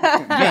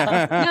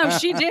 No,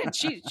 she did.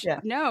 She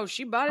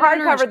bought it.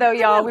 Hardcover though,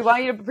 y'all. We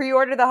want you to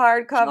pre-order the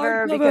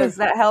hardcover because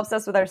that helps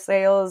us with our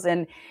sales.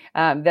 And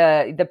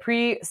the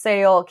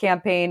pre-sale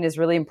campaign is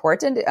really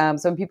important.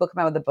 So when people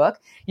come out with a book,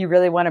 you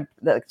really want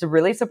to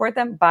really support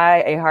them,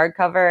 buy a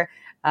hardcover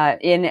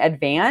in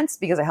advance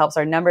because it helps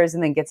our numbers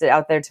and then gets it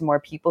out there to more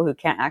people who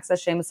can't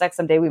access Shameless Sex.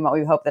 Someday we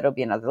hope that it'll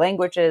be in other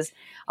languages,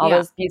 all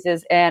those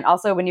pieces. And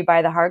also when you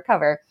buy the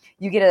hardcover,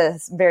 you get a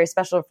very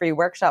special free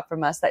workshop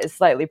from us that is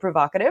slightly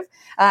provocative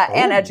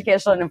and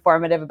educational and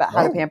informative about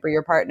how to pamper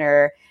your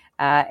partner.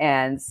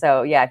 And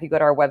so, if you go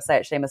to our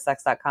website,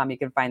 shamelesssex.com, you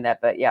can find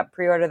that. But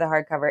pre-order the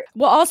hardcover.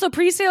 Well, also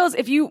pre-sales,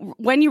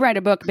 when you write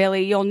a book,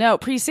 Billy, you'll know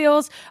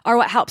pre-sales are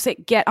what helps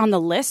it get on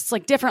the lists,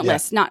 like different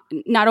lists, not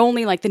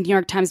only like the New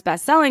York Times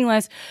best-selling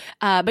list,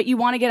 but you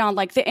want to get on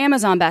like the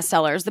Amazon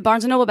bestsellers, the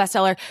Barnes & Noble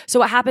bestseller.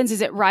 So what happens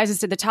is it rises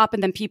to the top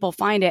and then people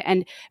find it.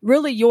 And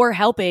really you're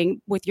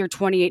helping with your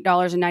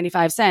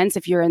 $28.95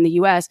 if you're in the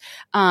US,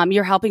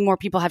 you're helping more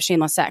people have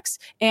shameless sex.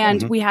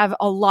 And we have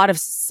a lot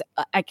of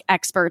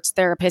experts,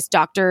 therapists,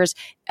 doctors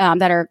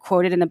that are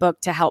quoted in the book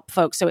to help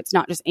folks. So it's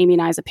not just Amy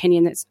and I's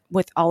opinion. It's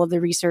with all of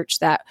the research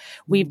that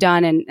we've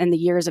done and the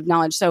years of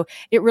knowledge. So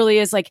it really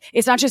is like,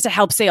 it's not just to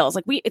help sales.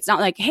 Like it's not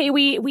like, hey,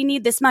 we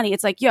need this money.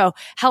 It's like,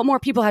 help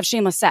more people have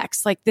shameless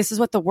sex. Like this is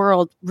what the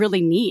world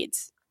really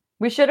needs.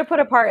 We should have put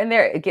a part in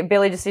there.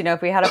 Billy, just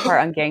if we had a part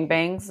on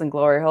gangbangs and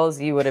glory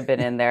holes, you would have been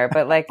in there.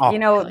 But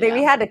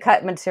we had to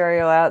cut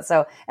material out.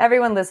 So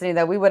everyone listening,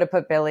 though, we would have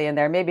put Billy in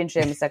there. Maybe in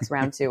Shameless Sex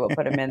Round 2, we'll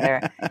put him in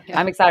there.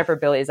 I'm excited for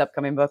Billy's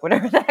upcoming book,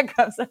 whenever that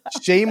comes out.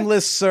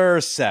 Shameless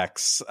Sir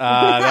Sex.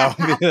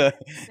 That'll be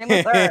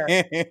Shameless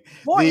Sir.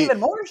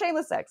 Even more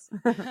shameless sex.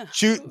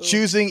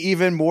 Choosing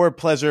even more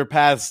pleasure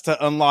paths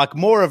to unlock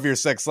more of your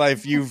sex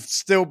life you've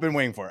still been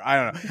waiting for.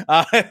 I don't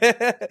know.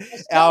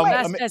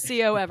 Best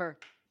SEO ever.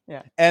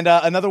 Yeah. And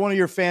another one of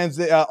your fans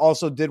that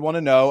also did want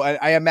to know,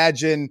 I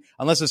imagine,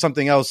 unless there's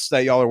something else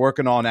that y'all are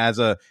working on as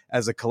a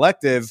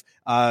collective,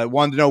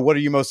 wanted to know, what are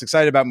you most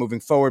excited about moving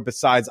forward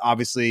besides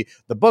obviously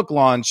the book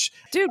launch?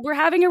 Dude, we're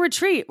having a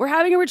retreat.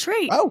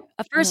 Oh.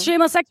 A first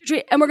Shameless Sex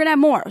retreat. And we're going to have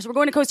more. So we're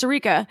going to Costa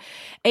Rica,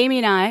 Amy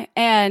and I,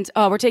 and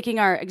we're taking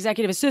our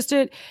executive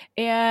assistant,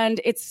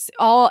 and it's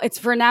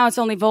for now, it's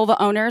only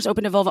vulva owners,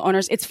 open to vulva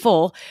owners. It's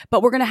full,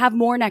 but we're going to have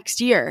more next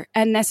year.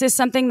 And this is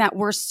something that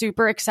we're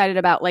super excited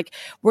about. Like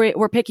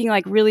we're picking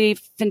like really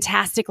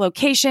fantastic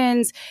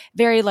locations,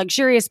 very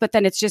luxurious, but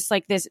then it's just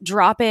like this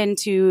drop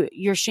into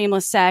your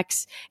shameless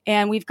sex.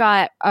 And we've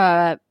got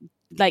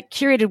like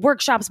curated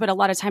workshops, but a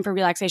lot of time for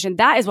relaxation.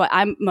 That is what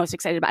I'm most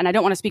excited about. And I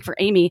don't want to speak for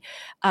Amy,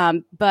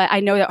 but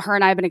I know that her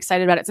and I have been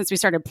excited about it since we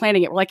started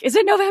planning it. We're like, is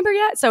it November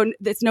yet? So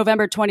it's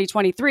November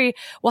 2023.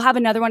 We'll have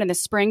another one in the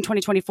spring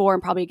 2024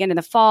 and probably again in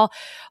the fall.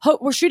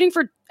 We're shooting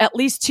for at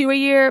least 2 a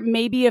year,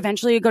 maybe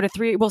eventually go to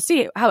 3. We'll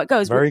see how it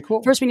goes. Very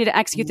cool. First, we need to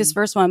execute this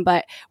first one,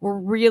 but we're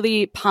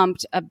really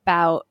pumped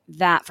about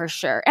that for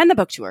sure. And the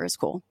book tour is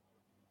cool.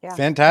 Yeah.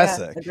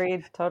 Fantastic. Yeah,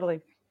 agreed. Totally.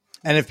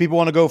 And if people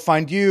want to go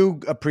find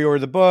you, pre-order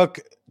the book,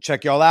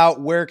 check y'all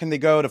out, where can they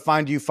go to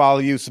find you, follow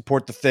you,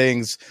 support the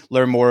things,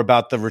 learn more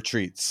about the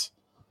retreats?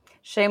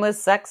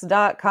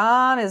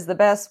 Shamelesssex.com is the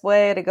best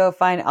way to go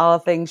find all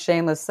things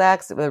Shameless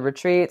Sex, the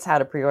retreats, how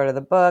to pre-order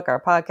the book,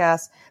 our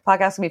podcast.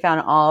 Podcast can be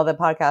found on all the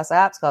podcast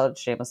apps called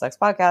Shameless Sex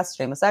Podcast,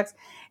 Shameless Sex.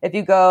 If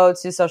you go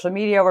to social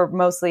media, we're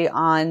mostly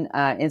on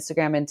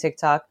Instagram and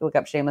TikTok. Look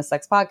up Shameless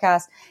Sex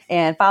Podcast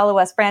and follow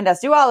us, friend us,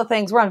 do all the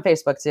things. We're on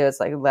Facebook too.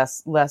 It's like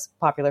less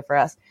popular for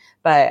us.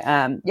 But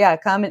yeah,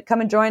 come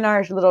and join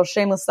our little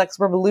Shameless Sex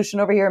revolution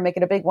over here and make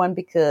it a big one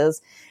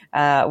because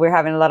we're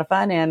having a lot of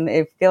fun and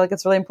I feel like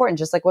it's really important,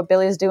 just like what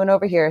Billy is doing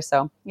over here.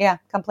 So yeah,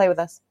 come play with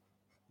us.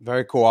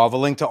 Very cool. I'll have a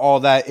link to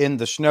all that in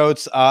the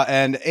notes.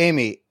 And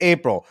Amy,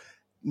 April,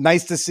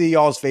 nice to see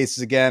y'all's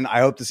faces again.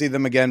 I hope to see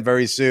them again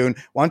very soon.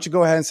 Why don't you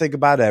go ahead and say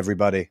goodbye to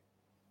everybody?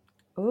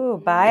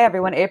 Ooh, bye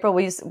everyone. April,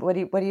 what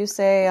do you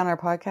say on our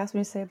podcast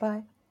when you say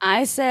bye?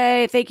 I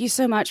say thank you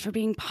so much for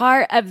being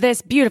part of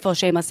this beautiful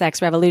Shameless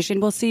Sex revolution.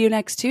 We'll see you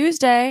next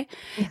Tuesday.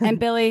 And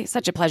Billy,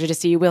 such a pleasure to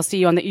see you. We'll see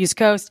you on the East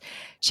Coast.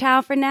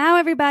 Ciao for now,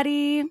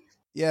 everybody.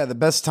 Yeah, the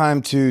best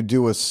time to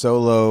do a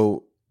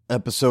solo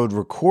episode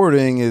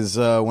recording is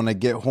when I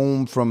get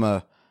home from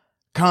a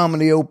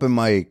comedy open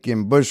mic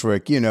in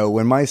Bushwick,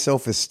 when my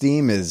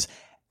self-esteem is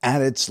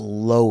at its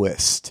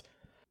lowest.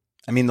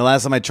 I mean, the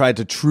last time I tried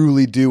to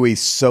truly do a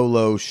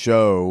solo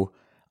show,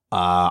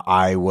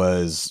 I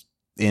was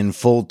in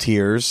full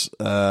tears,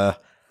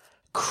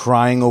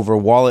 crying over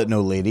Wallet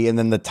No Lady. And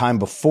then the time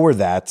before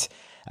that,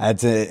 I had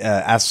to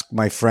ask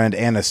my friend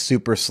Anna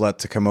Super Slut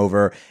to come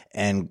over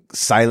and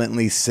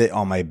silently sit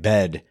on my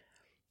bed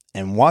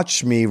and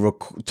watch me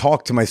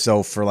talk to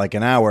myself for like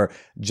an hour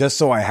just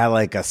so I had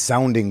like a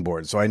sounding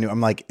board. So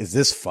I'm like, is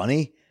this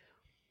funny?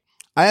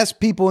 I asked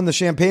people in the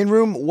Champagne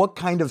Room, what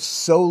kind of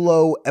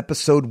solo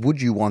episode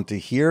would you want to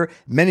hear?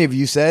 Many of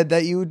you said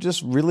that you would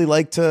just really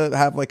like to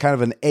have like kind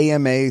of an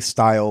AMA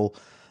style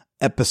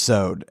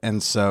episode.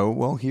 And so,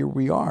 well, here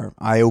we are.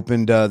 I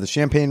opened the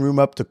Champagne Room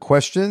up to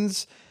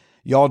questions.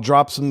 Y'all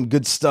dropped some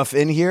good stuff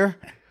in here.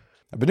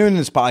 I've been doing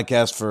this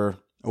podcast for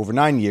over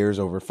 9 years,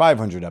 over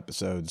 500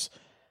 episodes.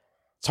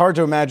 It's hard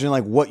to imagine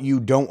like what you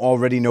don't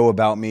already know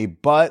about me,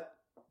 but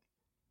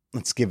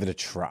let's give it a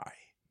try.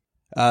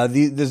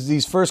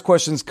 These first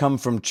questions come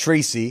from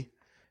Tracy.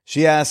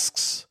 She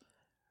asks,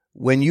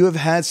 when you have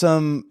had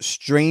some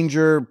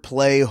stranger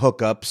play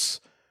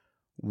hookups,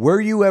 were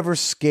you ever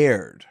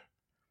scared?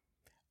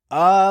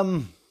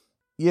 With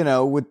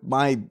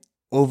my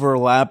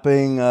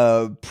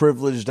overlapping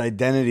privileged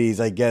identities,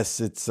 I guess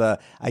it's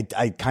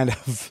I kind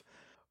of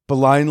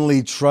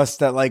blindly trust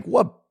that like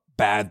what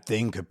bad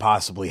thing could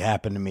possibly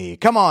happen to me.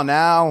 Come on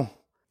now.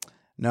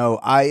 No,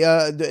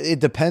 it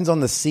depends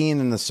on the scene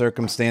and the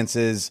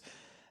circumstances.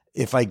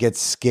 If I get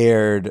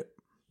scared,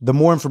 the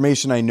more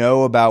information I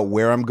know about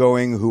where I'm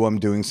going, who I'm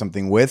doing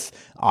something with,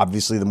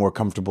 obviously the more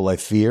comfortable I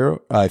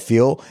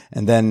feel.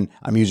 And then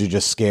I'm usually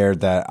just scared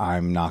that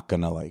I'm not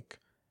going to like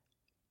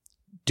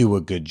do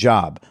a good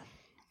job.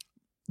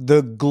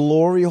 The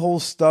glory hole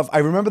stuff. I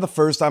remember the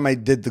first time I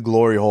did the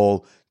glory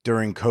hole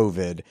during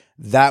COVID.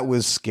 That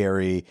was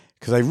scary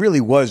because I really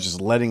was just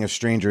letting a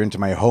stranger into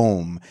my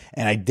home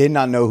and I did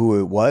not know who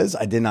it was.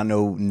 I did not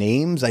know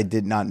names. I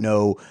did not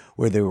know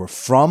where they were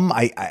from.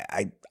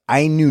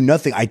 I knew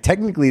nothing. I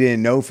technically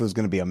didn't know if it was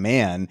going to be a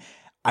man.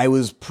 I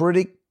was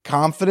pretty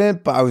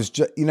confident, but I was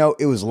just,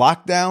 it was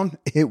lockdown.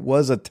 It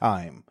was a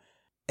time.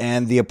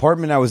 And the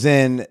apartment I was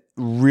in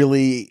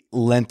really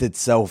lent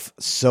itself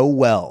so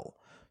well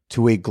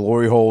to a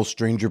glory hole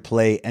stranger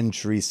play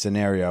entry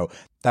scenario.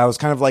 That was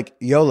kind of like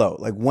YOLO.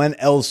 Like, when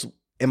else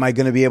am I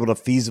going to be able to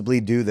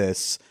feasibly do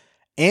this?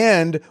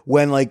 And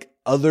when like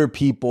other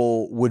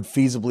people would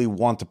feasibly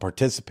want to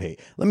participate.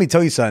 Let me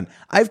tell you, son,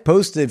 I've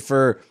posted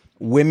for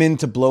women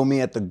to blow me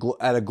at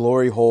a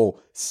glory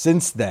hole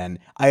since then.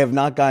 I have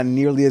not gotten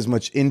nearly as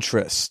much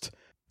interest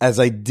as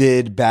I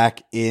did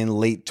back in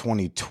late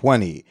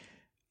 2020.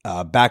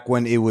 Back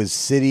when it was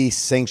city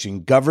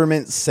sanctioned,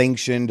 government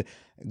sanctioned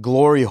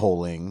glory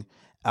holing,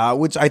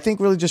 which I think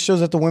really just shows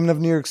that the women of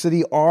New York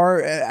City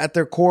are at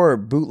their core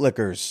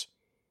bootlickers.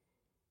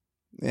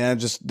 Yeah,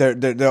 just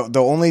they'll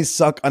only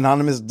suck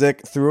anonymous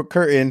dick through a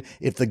curtain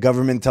if the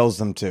government tells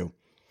them to.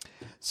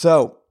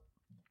 So,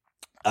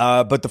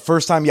 but the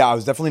first time, I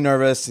was definitely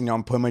nervous.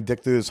 I'm putting my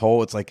dick through this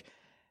hole. It's like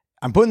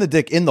I'm putting the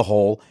dick in the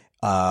hole.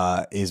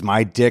 Is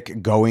my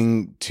dick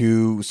going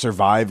to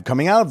survive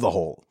coming out of the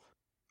hole?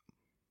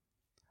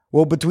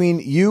 Well, between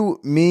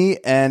you, me,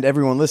 and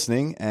everyone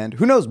listening, and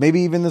who knows,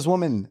 maybe even this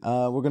woman,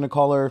 we're going to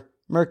call her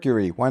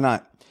Mercury. Why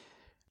not?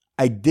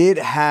 I did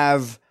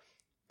have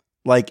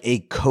like a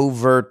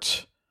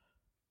covert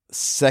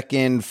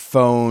second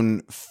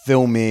phone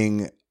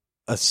filming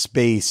a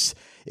space.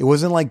 It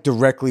wasn't like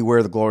directly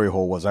where the glory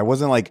hole was. I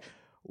wasn't like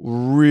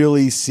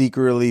really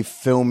secretly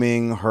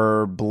filming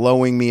her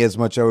blowing me as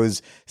much. I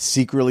was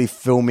secretly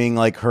filming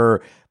like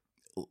her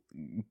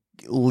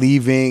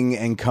leaving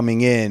and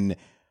coming in.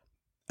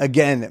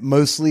 Again,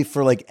 mostly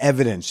for like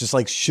evidence, just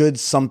like should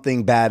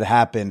something bad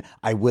happen,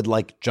 I would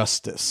like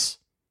justice.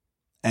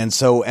 And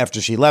so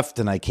after she left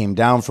and I came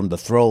down from the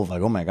thrill of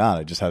like, oh my God,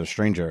 I just had a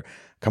stranger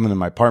come into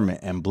my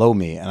apartment and blow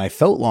me. And I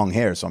felt long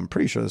hair, so I'm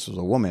pretty sure this was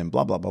a woman,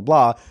 blah, blah, blah,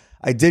 blah.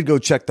 I did go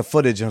check the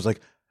footage and I was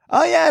like,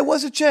 oh yeah, it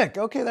was a chick.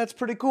 Okay, that's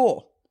pretty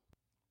cool.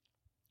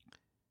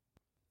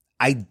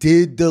 I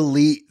did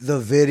delete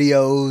the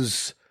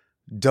videos.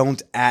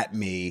 Don't at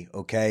me,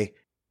 okay?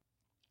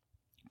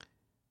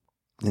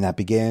 And that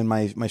began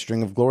my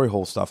string of glory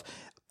hole stuff.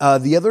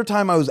 The other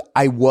time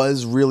I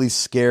was really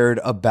scared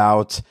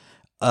about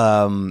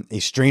a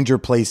Stranger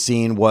Place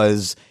scene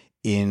was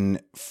in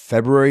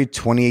February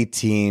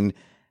 2018.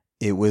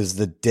 It was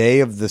the day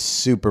of the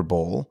Super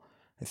Bowl.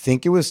 I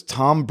think it was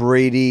Tom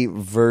Brady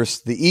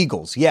versus the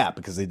Eagles. Yeah,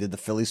 because they did the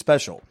Philly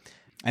special.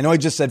 I know I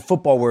just said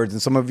football words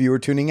and some of you are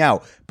tuning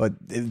out, but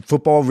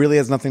football really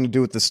has nothing to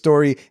do with the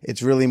story.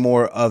 It's really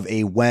more of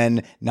a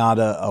when, not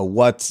a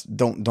what.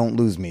 Don't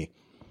lose me.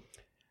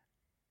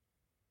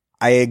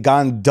 I had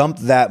gotten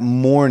dumped that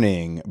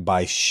morning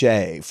by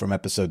Shay from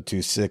episode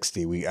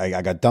 260.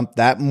 I got dumped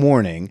that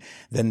morning.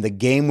 Then the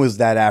game was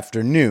that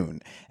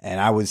afternoon. And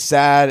I was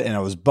sad and I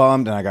was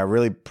bummed and I got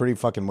really pretty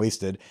fucking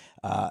wasted.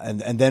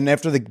 And then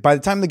by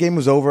the time the game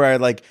was over, I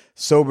had like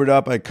sobered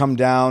up. I'd come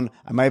down.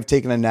 I might have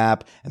taken a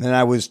nap. And then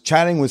I was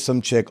chatting with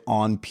some chick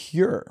on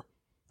Pure.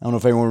 I don't know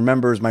if anyone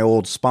remembers my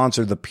old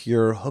sponsor, the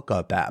Pure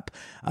hookup app.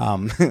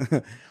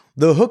 The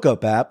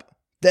hookup app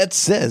that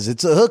says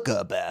it's a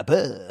hookup app.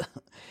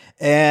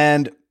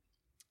 And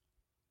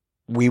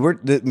me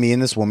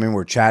and this woman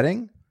were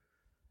chatting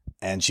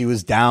and she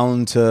was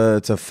down to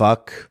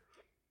fuck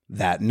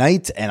that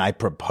night. And I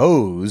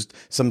proposed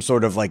some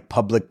sort of like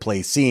public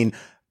play scene,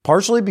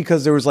 partially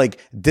because there was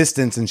like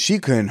distance and she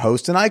couldn't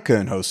host and I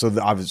couldn't host. So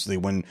obviously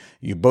when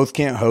you both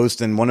can't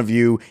host and one of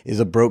you is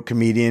a broke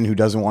comedian who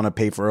doesn't want to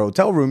pay for a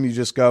hotel room, you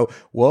just go,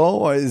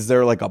 well, is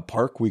there like a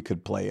park we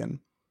could play in?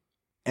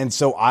 And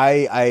so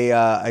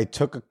I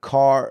took a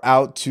car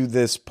out to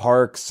this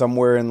park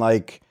somewhere in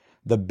like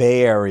the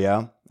Bay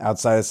Area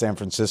outside of San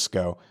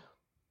Francisco.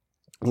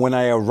 When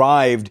I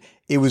arrived,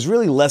 it was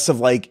really less of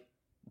like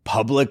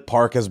public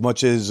park as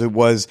much as it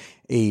was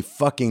a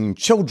fucking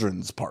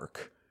children's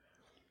park.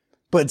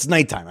 But it's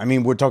nighttime. I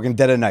mean, we're talking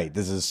dead of night.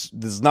 This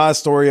is not a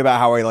story about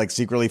how I like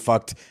secretly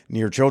fucked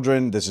near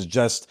children. This is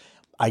just,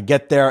 I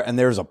get there and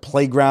there's a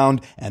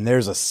playground and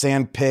there's a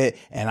sand pit.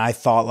 And I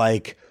thought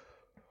like,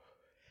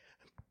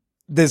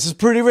 this is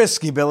pretty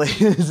risky, Billy.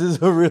 This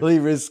is a really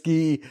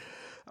risky,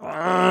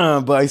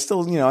 but I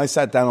still, I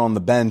sat down on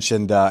the bench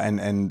and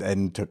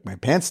took my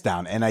pants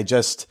down and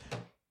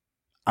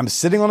I'm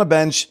sitting on a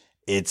bench.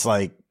 It's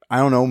like, I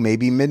don't know,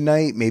 maybe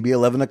midnight, maybe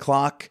 11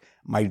 o'clock.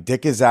 My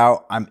dick is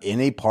out. I'm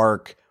in a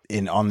park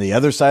on the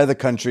other side of the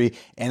country.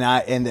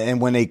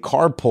 And when a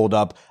car pulled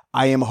up,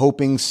 I am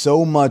hoping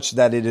so much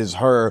that it is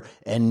her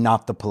and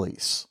not the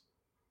police.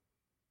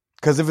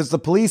 Because if it's the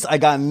police, I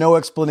got no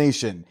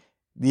explanation.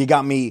 You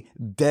got me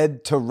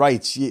dead to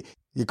rights. You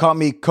caught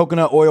me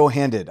coconut oil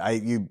handed.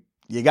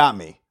 You got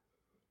me.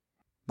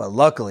 But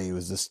luckily, it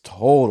was this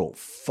total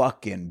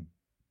fucking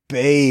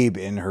babe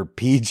in her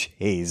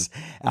PJs.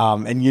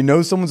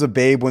 And someone's a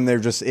babe when they're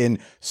just in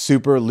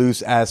super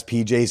loose ass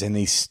PJs and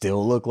they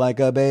still look like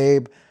a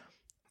babe.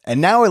 And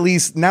now at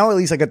least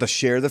I get to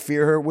share the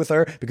fear with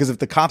her, because if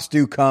the cops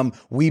do come,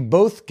 we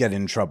both get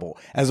in trouble.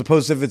 As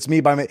opposed to if it's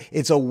me by me,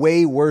 it's a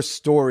way worse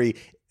story.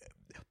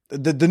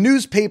 The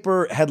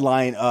newspaper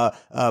headline,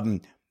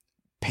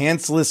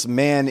 pantsless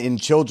man in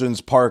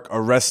children's park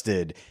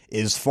arrested,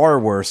 is far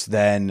worse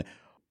than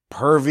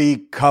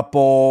pervy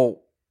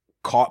couple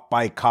caught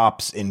by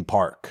cops in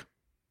park.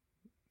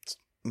 It's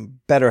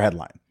better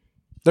headline.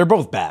 They're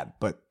both bad,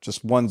 but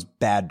just one's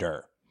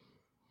badder.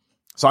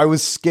 So I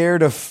was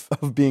scared of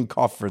being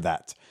caught for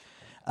that.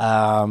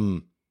 But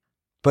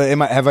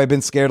have I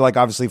been scared, like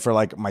obviously for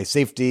like my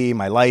safety,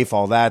 my life,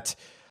 all that?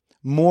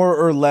 More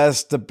or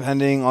less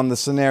depending on the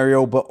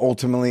scenario, but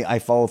ultimately I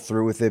follow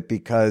through with it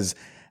because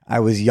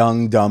I was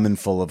young, dumb, and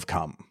full of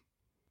cum.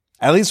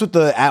 At least with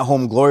the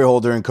at-home glory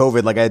hole during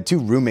COVID, like I had 2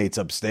 roommates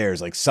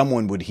upstairs, like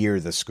someone would hear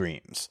the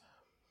screams.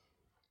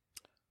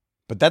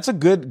 But that's a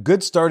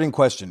good starting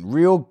question.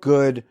 Real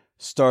good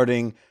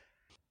starting.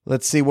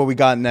 Let's see what we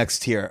got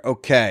next here.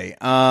 Okay.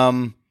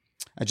 I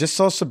just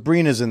saw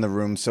Sabrina's in the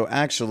room. So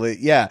actually,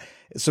 yeah.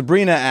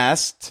 Sabrina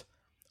asked,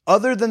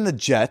 other than the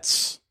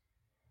Jets,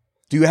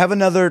 do you have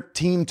another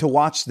team to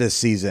watch this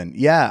season?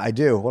 Yeah, I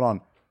do. Hold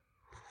on.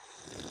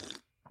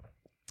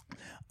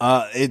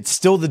 It's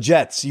still the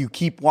Jets. You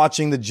keep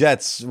watching the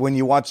Jets when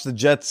you watch the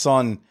Jets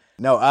on.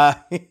 No, I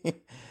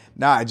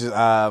just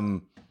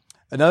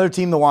another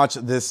team to watch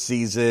this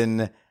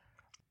season.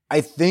 I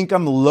think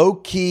I'm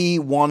low-key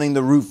wanting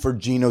to root for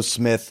Geno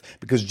Smith,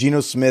 because Geno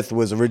Smith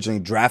was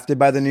originally drafted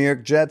by the New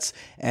York Jets,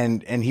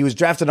 and he was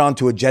drafted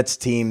onto a Jets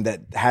team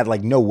that had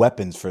like no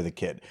weapons for the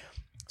kid.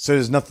 So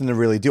there's nothing to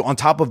really do. On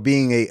top of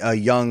being a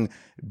young,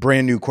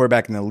 brand new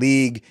quarterback in the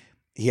league,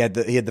 he had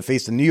to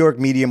face the New York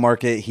media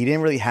market. He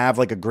didn't really have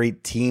like a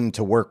great team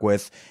to work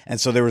with. And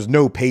so there was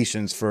no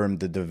patience for him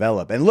to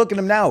develop. And look at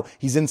him now.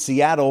 He's in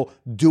Seattle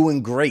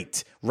doing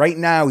great. Right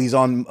now, he's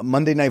on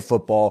Monday Night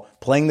Football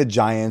playing the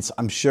Giants.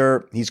 I'm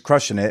sure he's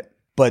crushing it.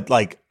 But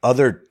like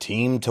other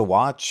team to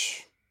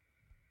watch,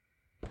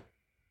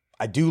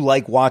 I do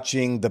like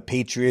watching the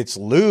Patriots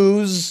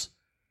lose,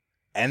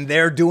 and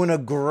they're doing a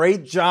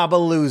great job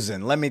of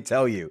losing. Let me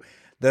tell you,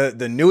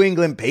 the New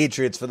England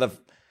Patriots for the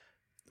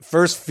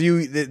first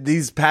few,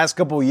 these past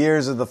couple of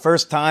years are the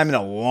first time in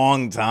a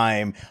long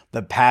time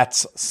the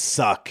Pats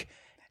suck.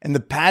 And the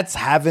Pats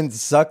haven't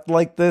sucked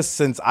like this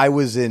since I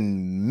was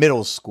in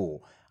middle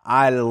school.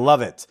 I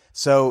love it.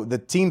 So the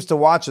teams to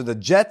watch are the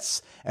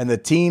Jets, and the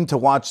team to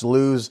watch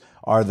lose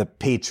are the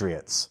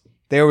Patriots.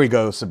 There we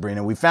go,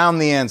 Sabrina. We found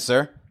the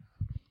answer.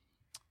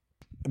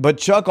 But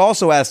Chuck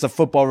also asked a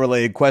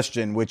football-related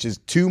question, which is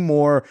 2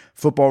 more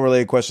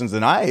football-related questions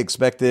than I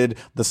expected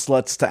the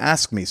sluts to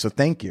ask me. So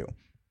thank you.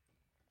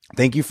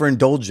 Thank you for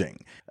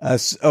indulging.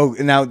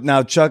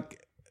 Now Chuck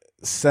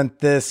sent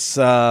this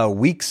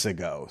weeks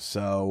ago.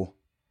 So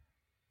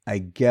I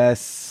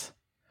guess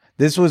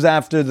this was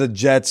after the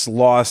Jets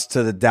lost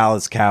to the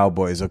Dallas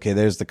Cowboys. Okay,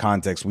 there's the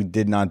context. We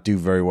did not do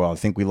very well. I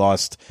think we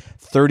lost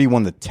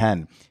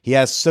 31-10. He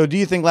asked, so do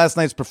you think last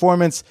night's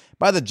performance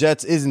by the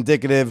Jets is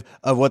indicative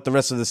of what the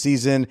rest of the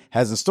season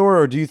has in store,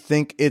 or do you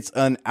think it's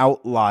an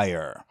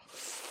outlier?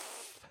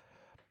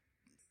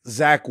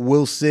 Zach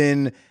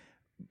Wilson,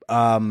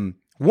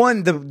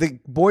 the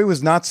boy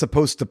was not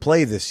supposed to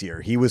play this year.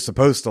 He was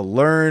supposed to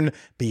learn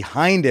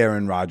behind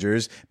Aaron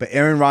Rodgers, but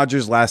Aaron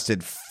Rodgers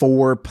lasted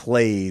 4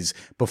 plays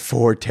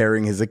before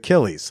tearing his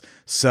Achilles.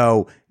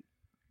 So,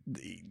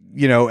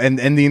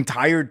 and the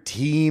entire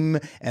team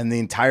and the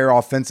entire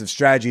offensive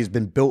strategy has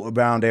been built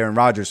around Aaron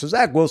Rodgers. So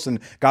Zach Wilson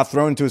got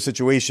thrown into a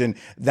situation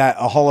that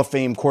a Hall of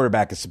Fame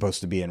quarterback is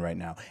supposed to be in right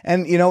now.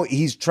 And,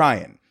 he's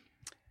trying.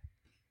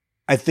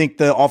 I think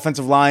the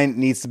offensive line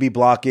needs to be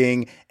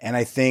blocking, and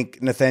I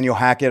think Nathaniel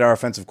Hackett, our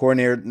offensive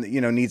coordinator,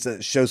 needs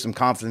to show some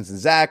confidence in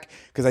Zach,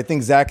 because I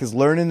think Zach is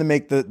learning to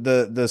make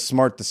the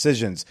smart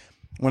decisions.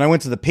 When I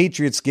went to the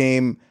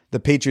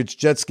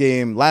Patriots-Jets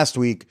game last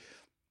week,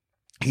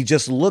 he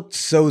just looked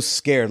so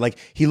scared. Like,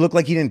 he looked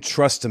like he didn't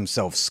trust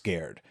himself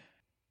scared.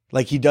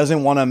 Like, he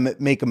doesn't want to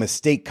make a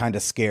mistake kind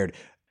of scared.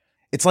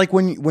 It's like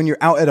when you're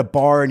out at a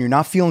bar and you're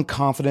not feeling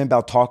confident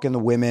about talking to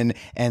women,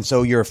 and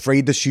so you're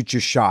afraid to shoot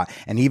your shot.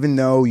 And even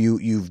though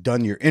you've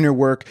done your inner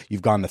work,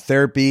 you've gone to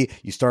therapy,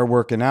 you started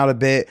working out a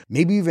bit,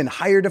 maybe you even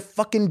hired a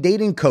fucking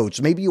dating coach.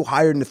 Maybe you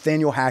hired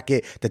Nathaniel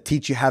Hackett to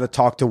teach you how to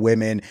talk to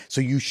women.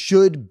 So you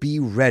should be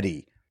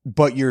ready.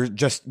 But you're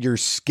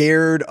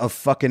scared of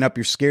fucking up.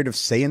 You're scared of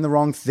saying the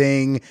wrong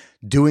thing,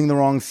 doing the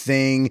wrong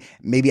thing,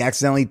 maybe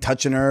accidentally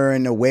touching her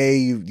in a way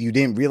you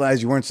didn't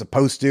realize you weren't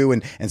supposed to.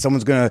 And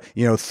someone's going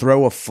to,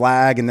 throw a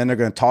flag, and then they're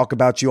going to talk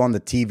about you on the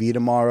TV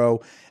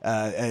tomorrow.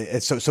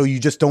 So you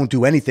just don't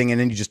do anything,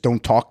 and then you just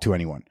don't talk to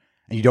anyone,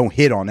 and you don't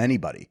hit on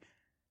anybody.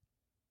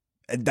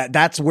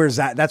 That's what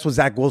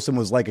Zach Wilson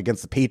was like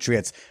against the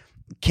Patriots.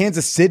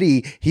 Kansas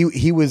City,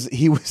 he was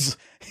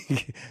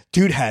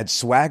dude had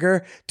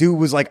swagger. Dude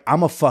was like,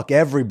 I'm gonna fuck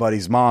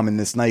everybody's mom in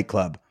this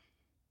nightclub.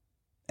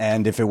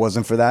 And if it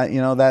wasn't for that,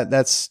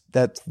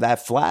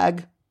 that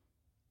flag,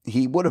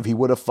 he would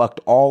have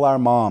fucked all our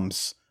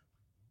moms,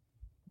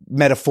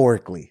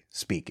 metaphorically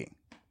speaking.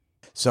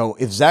 So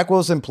if Zach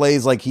Wilson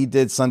plays like he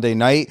did Sunday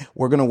night,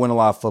 we're going to win a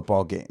lot of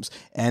football games.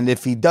 And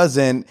if he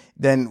doesn't,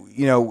 then,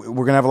 we're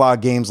going to have a lot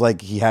of games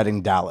like he had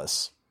in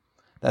Dallas.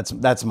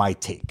 That's my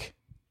take.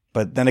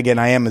 But then again,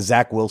 I am a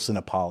Zach Wilson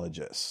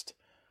apologist.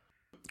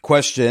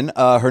 Question.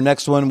 Her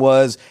next one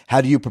was,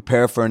 how do you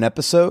prepare for an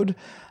episode?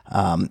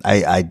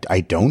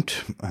 I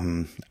don't.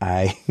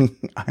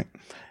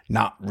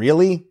 Not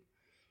really.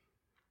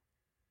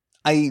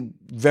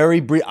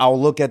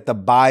 I'll look at the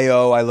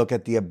bio. I look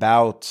at the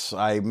about.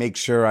 I make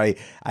sure I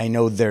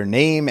know their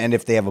name. And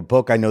if they have a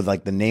book, I know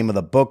like the name of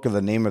the book or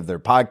the name of their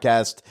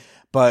podcast.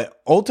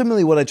 But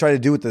ultimately what I try to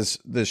do with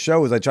this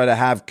show is I try to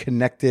have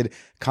connected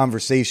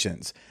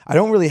conversations. I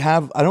don't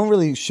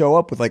really show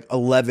up with like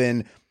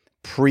 11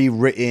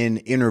 pre-written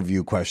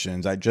interview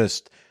questions. I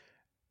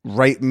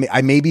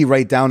maybe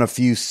write down a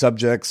few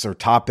subjects or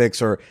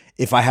topics, or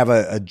if I have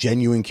a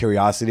genuine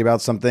curiosity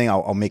about something,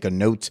 I'll make a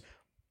note.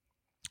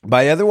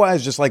 But I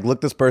otherwise just like look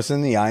this person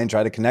in the eye and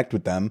try to connect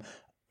with them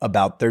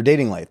about their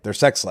dating life, their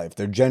sex life,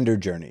 their gender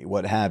journey,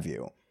 what have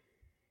you.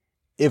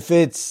 If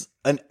it's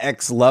an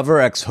ex-lover,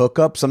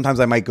 ex-hookup, sometimes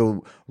I might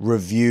go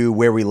review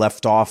where we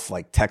left off,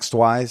 like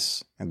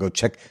text-wise, and go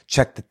check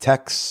the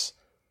texts.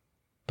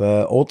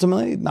 But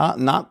ultimately,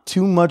 not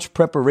too much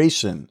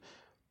preparation.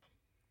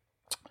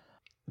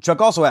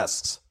 Chuck also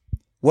asks,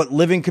 what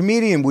living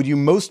comedian would you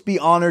most be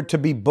honored to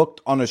be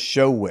booked on a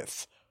show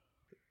with?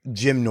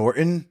 Jim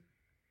Norton?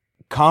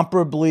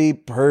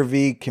 Comparably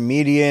pervy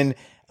comedian,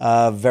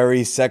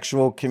 very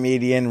sexual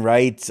comedian,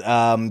 right?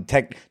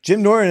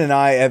 Jim Norton and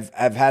I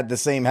have had the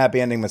same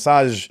happy ending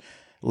massage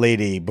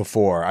lady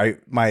before.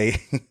 My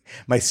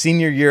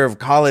senior year of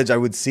college, I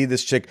would see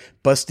this chick,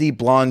 Busty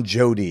Blonde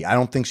Jody. I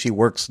don't think she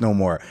works no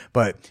more,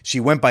 but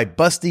she went by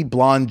Busty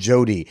Blonde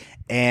Jody.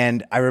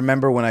 And I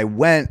remember when I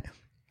went,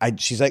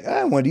 she's like,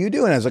 oh, what do you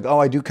do? And I was like, oh,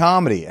 I do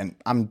comedy. And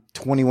I'm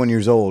 21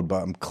 years old,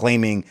 but I'm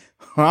claiming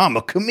I'm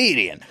a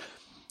comedian.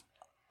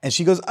 And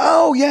she goes,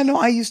 "Oh yeah, no,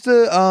 I used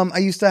to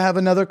have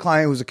another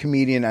client who was a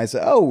comedian." I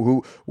said,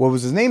 "Oh, what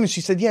was his name?" And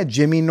she said, "Yeah,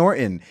 Jimmy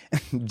Norton."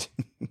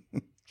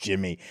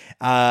 Jimmy.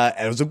 And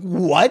I was like,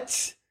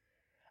 "What?"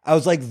 I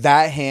was like,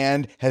 "That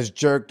hand has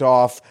jerked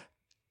off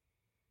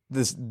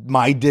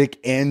my dick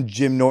and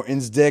Jim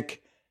Norton's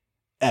dick.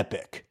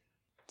 Epic."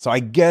 So I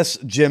guess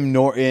Jim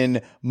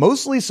Norton,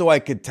 mostly so I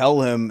could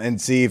tell him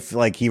and see if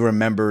like he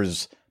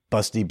remembers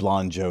Busty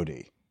Blonde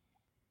Jody.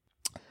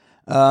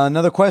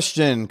 Another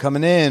question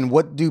coming in.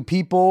 What do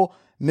people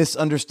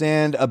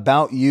misunderstand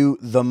about you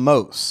the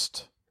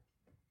most?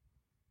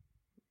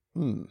 I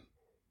don't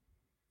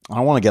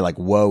want to get like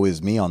woe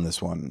is me on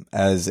this one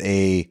as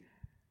a,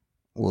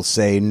 we'll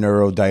say,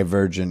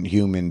 neurodivergent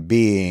human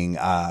being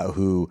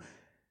who,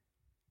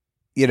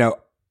 you know,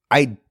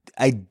 I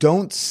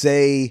don't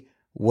say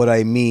what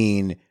I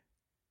mean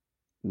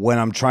when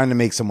I'm trying to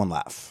make someone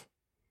laugh.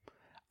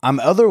 I'm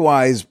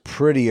otherwise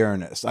pretty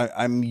earnest.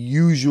 I'm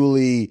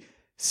usually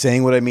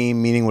saying what I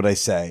mean, meaning what I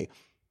say.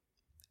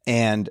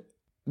 And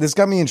this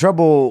got me in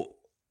trouble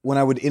when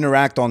I would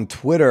interact on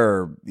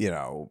Twitter,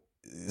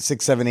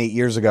 6, 7, 8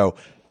 years ago,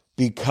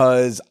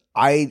 because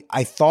I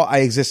thought I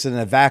existed in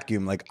a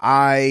vacuum. Like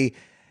I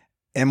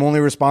am only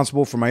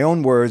responsible for my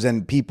own words,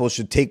 and people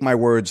should take my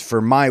words for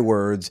my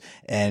words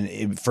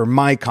and for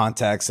my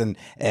context.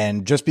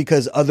 And just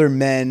because other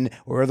men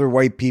or other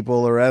white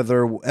people or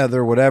other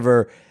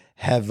whatever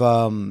have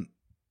done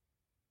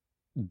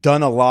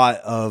a lot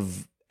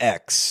of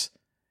X,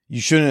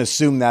 you shouldn't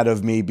assume that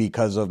of me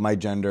because of my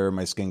gender,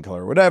 my skin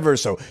color, whatever.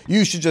 So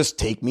you should just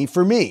take me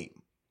for me.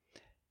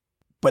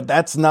 But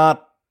that's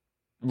not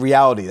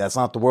reality. That's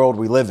not the world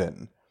we live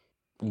in.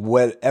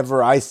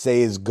 Whatever I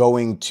say is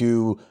going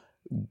to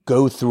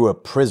go through a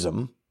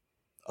prism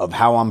of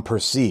how I'm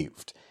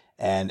perceived.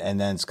 And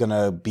then it's going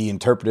to be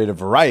interpreted a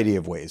variety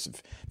of ways.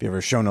 If you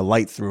ever shown a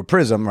light through a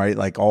prism, right?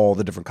 Like all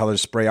the different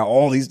colors spray out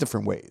all these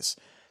different ways.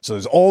 So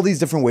there's all these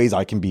different ways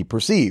I can be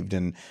perceived.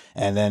 And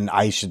then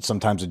I should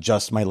sometimes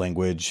adjust my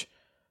language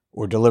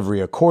or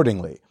delivery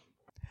accordingly.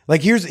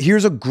 Like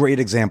here's a great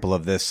example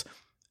of this.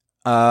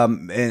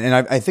 And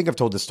I think I've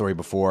told this story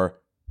before.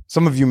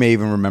 Some of you may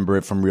even remember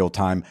it from real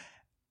time.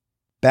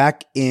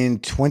 Back in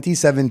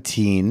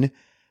 2017,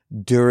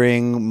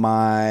 during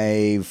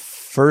my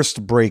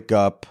first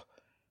breakup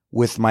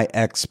with my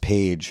ex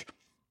Paige,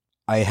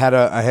 I had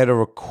a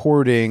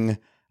recording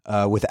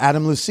with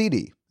Adam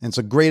Lucidi. And it's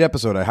a great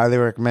episode. I highly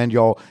recommend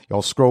y'all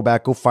scroll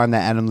back, go find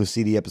that Adam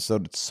Lucidi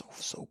episode. It's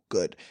so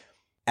good.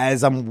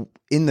 As I'm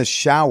in the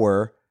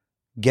shower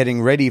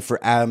getting ready for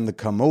Adam to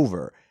come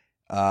over,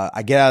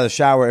 I get out of the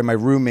shower and my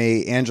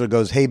roommate Angela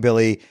goes, "Hey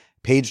Billy,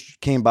 Paige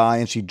came by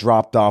and she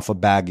dropped off a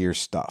bag of your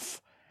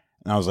stuff."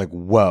 And I was like,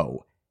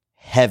 whoa,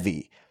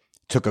 heavy.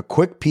 Took a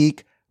quick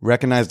peek,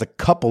 recognized a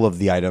couple of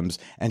the items,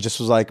 and just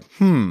was like,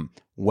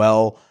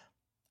 well,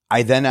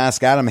 I then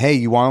asked Adam, "Hey,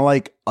 you want to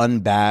like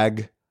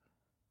unbag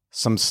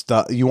some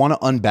stuff? You want to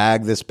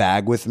unbag this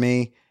bag with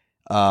me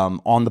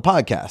on the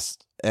podcast?"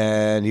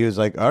 And he was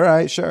like, "All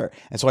right, sure."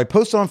 And so I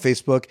posted on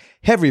Facebook,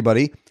 "Hey,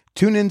 everybody,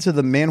 tune into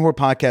the Man Whore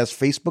Podcast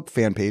Facebook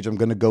fan page. I'm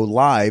going to go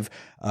live.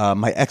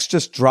 My ex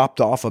just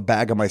dropped off a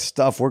bag of my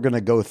stuff. We're going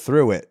to go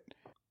through it."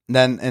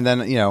 And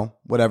then,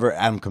 whatever,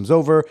 Adam comes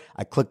over.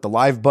 I click the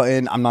live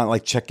button. I'm not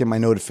like checking my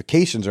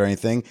notifications or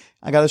anything.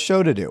 I got a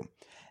show to do.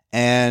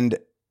 And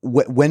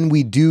when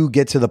we do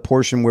get to the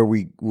portion where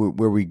we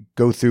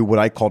go through what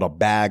I called a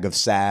bag of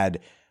sad,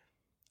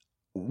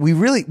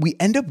 we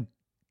end up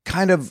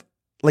kind of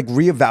like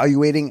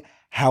reevaluating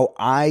how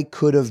I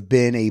could have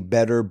been a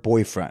better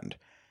boyfriend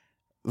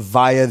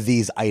via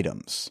these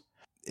items.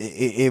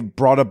 It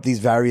brought up these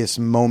various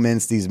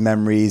moments, these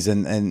memories,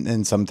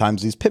 and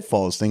sometimes these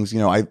pitfalls, things,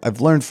 I've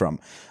learned from,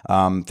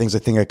 things I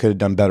think I could have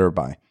done better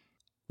by.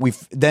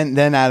 Then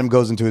Adam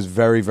goes into his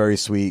very, very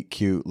sweet,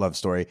 cute love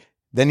story.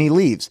 Then he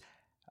leaves.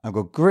 I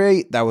go,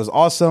 "Great. That was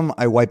awesome."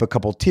 I wipe a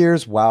couple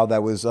tears. Wow.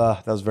 That was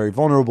very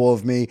vulnerable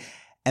of me.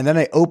 And then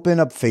I open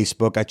up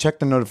Facebook. I check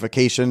the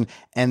notification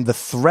and the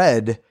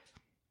thread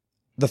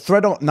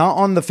not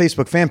on the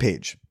Facebook fan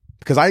page,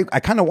 because I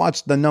kind of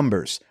watched the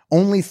numbers.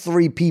 Only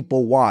 3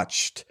 people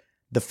watched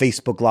the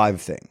Facebook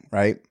Live thing,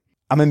 right?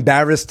 I'm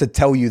embarrassed to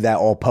tell you that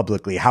all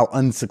publicly, how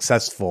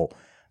unsuccessful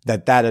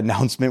that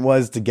announcement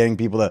was to getting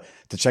people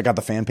to check out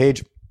the fan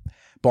page.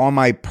 But on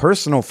my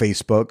personal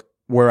Facebook,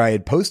 where I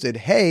had posted,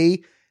 "Hey,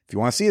 if you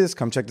want to see this,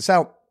 come check this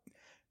out,"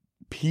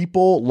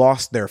 people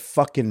lost their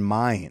fucking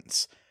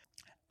minds.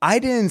 I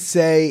didn't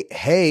say,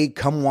 "Hey,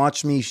 come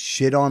watch me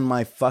shit on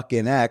my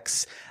fucking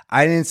ex."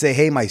 I didn't say,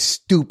 "Hey, my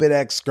stupid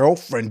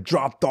ex-girlfriend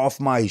dropped off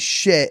my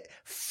shit.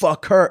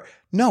 Fuck her."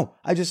 No,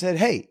 I just said,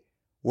 "Hey,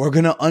 we're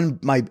going to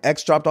my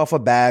ex dropped off a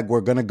bag.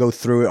 We're going to go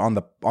through it on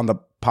the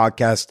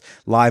podcast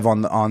live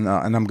and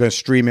I'm going to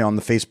stream it on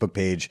the Facebook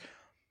page."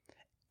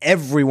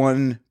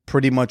 Everyone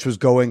pretty much was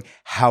going,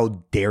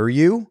 "How dare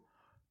you?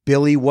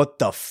 Billy, what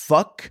the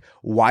fuck?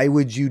 Why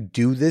would you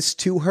do this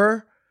to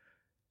her?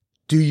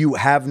 Do you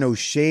have no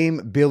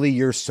shame? Billy,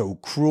 you're so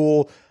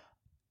cruel."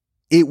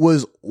 It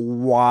was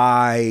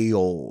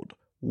wild.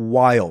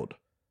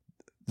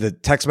 the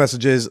text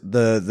messages,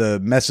 the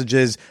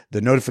messages,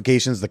 the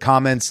notifications, the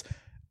comments,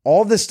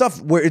 all this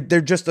stuff where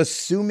they're just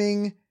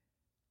assuming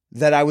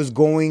that I was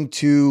going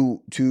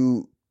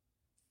to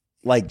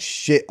like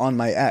shit on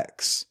my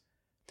ex.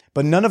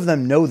 But none of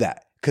them know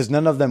that because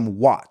none of them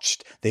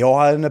watched. They all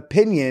had an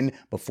opinion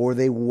before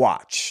they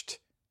watched.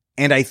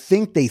 And I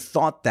think they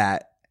thought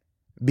that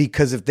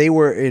because if they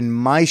were in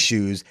my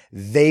shoes,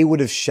 they would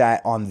have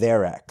shat on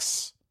their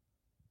ex,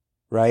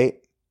 right?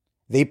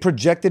 They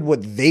projected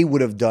what they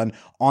would have done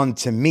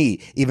onto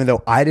me, even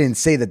though I didn't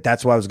say that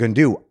that's what I was going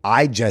to do.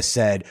 I just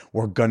said,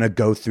 we're going to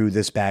go through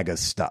this bag of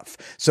stuff.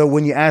 So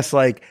when you ask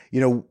like,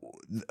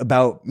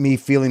 about me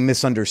feeling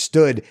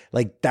misunderstood,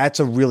 like that's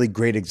a really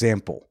great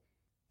example.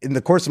 In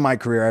the course of my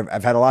career,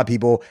 I've had a lot of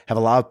people have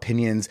a lot of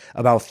opinions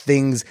about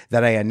things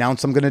that I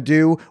announce I'm going to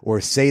do or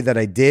say that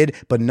I did,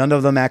 but none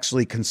of them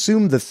actually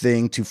consume the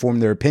thing to form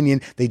their opinion.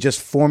 They just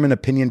form an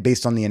opinion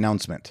based on the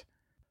announcement.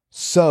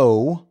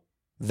 So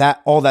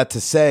all that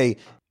to say,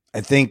 I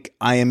think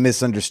I am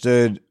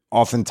misunderstood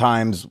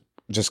oftentimes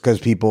just because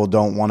people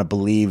don't want to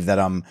believe that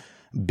I'm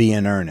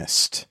being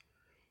earnest.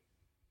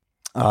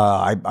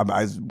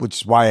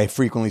 Which is why I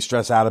frequently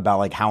stress out about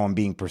like how I'm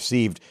being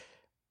perceived.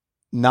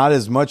 Not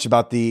as much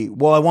about I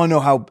want to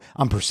know how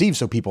I'm perceived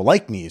so people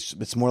like me.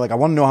 It's more like I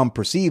want to know how I'm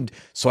perceived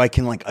so I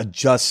can like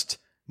adjust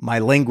my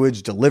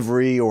language,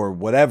 delivery, or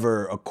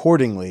whatever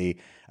accordingly,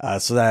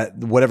 so that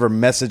whatever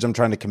message I'm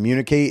trying to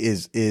communicate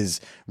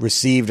is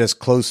received as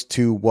close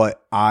to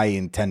what I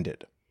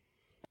intended.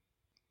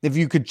 If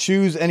you could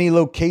choose any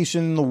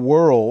location in the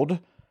world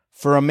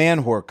for a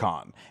man whore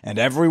con, and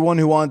everyone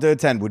who wanted to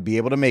attend would be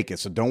able to make it,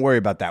 so don't worry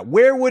about that.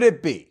 Where would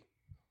it be?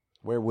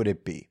 Where would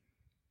it be?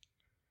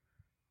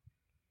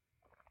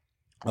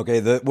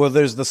 Okay,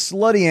 there's the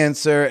slutty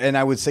answer, and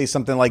I would say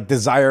something like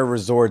Desire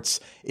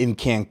Resorts in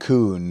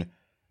Cancun,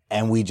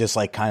 and we just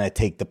like kind of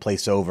take the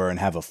place over and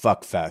have a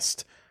fuck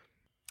fest.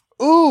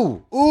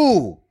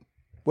 Ooh.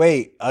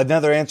 Wait,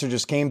 another answer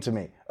just came to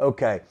me.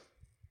 Okay.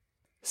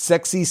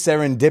 Sexy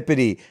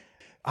Serendipity.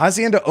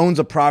 Hacienda owns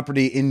a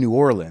property in New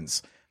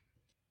Orleans.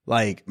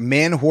 Like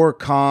Man Whore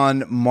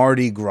Con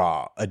Mardi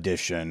Gras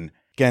edition.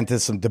 Get into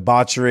some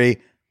debauchery.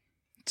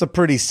 It's a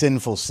pretty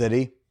sinful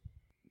city.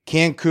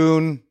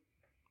 Cancun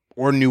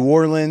or New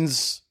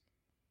Orleans,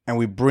 and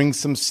we bring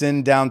some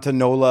sin down to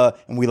NOLA,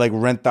 and we like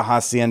rent the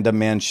Hacienda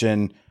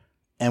mansion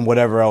and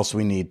whatever else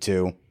we need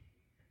to.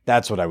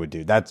 That's what I would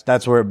do.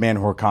 That's where at Man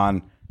Whore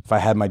Con, if I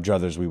had my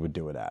druthers, we would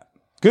do it at.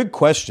 Good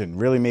question.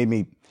 Really made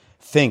me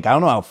think. I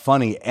don't know how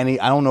funny I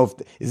don't know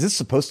is this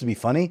supposed to be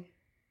funny?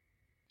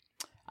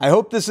 I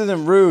hope this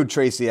isn't rude,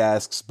 Tracy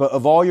asks, but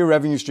of all your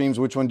revenue streams,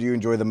 which one do you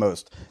enjoy the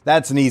most?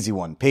 That's an easy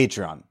one.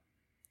 Patreon.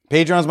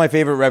 Patreon's my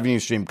favorite revenue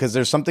stream because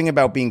there's something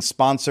about being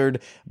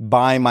sponsored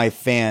by my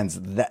fans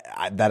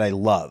that I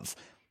love.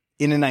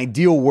 In an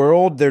ideal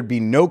world, there'd be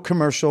no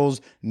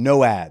commercials,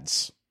 no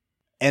ads.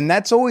 And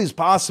that's always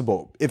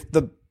possible. If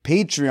the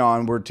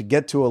Patreon were to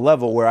get to a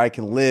level where I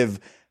can live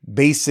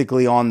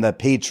basically on the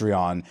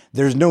Patreon,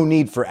 there's no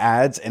need for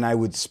ads and I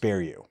would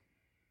spare you.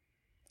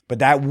 But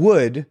that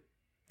would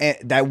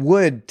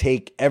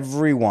take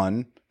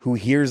everyone who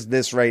hears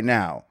this right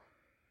now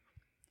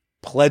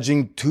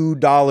pledging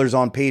 $2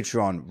 on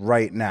Patreon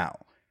right now.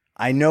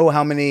 I know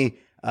how many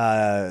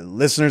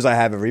listeners I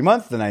have every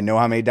month, and I know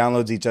how many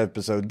downloads each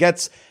episode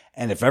gets.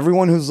 And if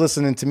everyone who's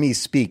listening to me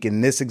speak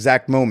in this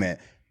exact moment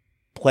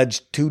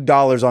pledged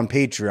 $2 on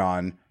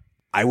Patreon,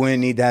 I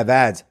wouldn't need to have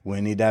ads,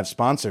 wouldn't need to have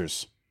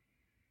sponsors.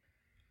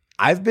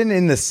 I've been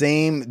in the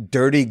same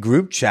dirty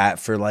group chat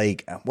for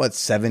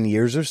 7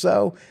 years or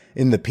so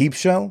in the Peep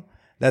Show.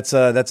 That's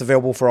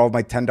available for all of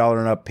my $10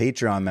 and up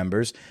Patreon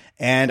members.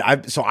 And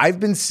I've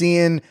been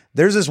seeing,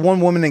 there's this one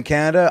woman in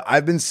Canada,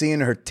 I've been seeing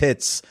her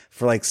tits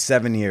for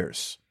 7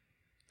 years.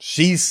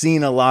 She's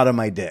seen a lot of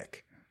my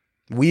dick.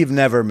 We've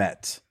never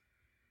met.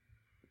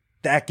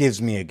 That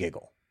gives me a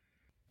giggle.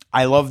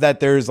 I love that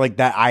there's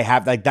that I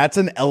have, that's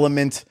an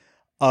element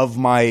of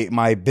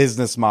my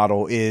business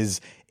model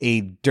is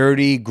a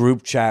dirty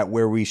group chat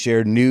where we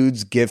share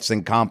nudes, gifts,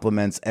 and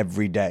compliments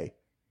every day.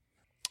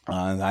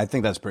 I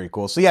think that's pretty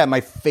cool. So yeah,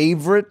 my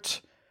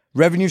favorite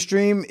revenue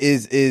stream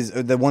is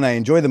the one I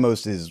enjoy the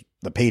most is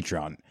the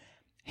Patreon,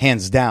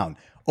 hands down.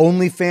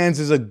 OnlyFans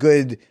is a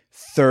good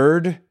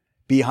third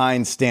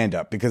behind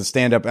stand-up because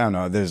stand-up, I don't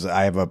know,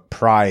 I have a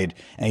pride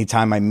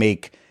anytime I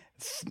make,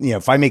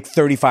 if I make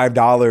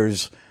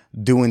 $35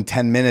 doing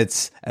 10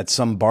 minutes at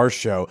some bar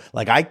show,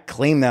 I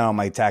claim that on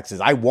my taxes.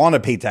 I want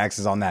to pay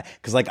taxes on that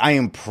because I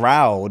am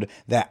proud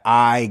that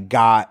I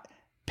got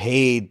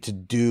paid to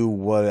do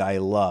what I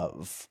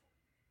love.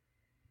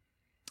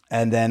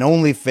 And then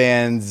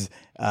OnlyFans,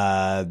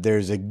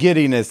 there's a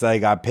giddiness that I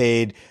got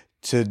paid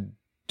to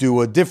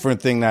do a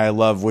different thing that I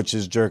love, which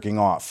is jerking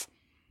off.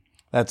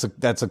 That's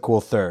a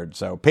cool third.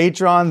 So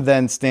Patreon,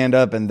 then stand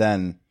up, and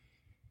then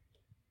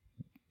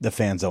the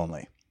fans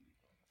only.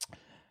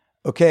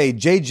 Okay,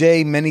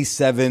 JJ Many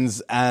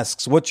Sevens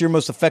asks, what's your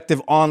most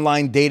effective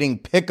online dating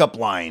pickup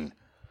line?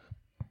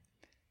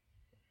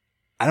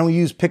 I don't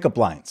use pickup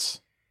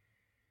lines.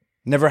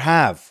 Never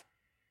have.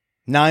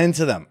 Not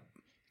into them.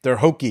 They're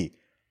hokey.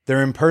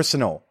 They're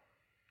impersonal.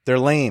 They're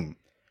lame.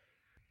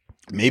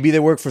 Maybe they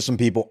work for some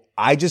people.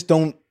 I just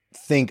don't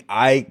think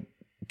I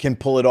can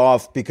pull it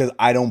off because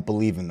I don't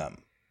believe in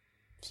them.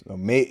 So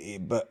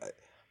but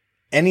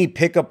any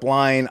pickup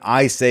line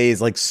I say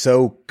is like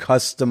so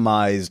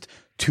customized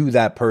to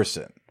that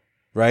person,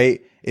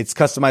 right? It's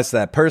customized to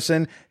that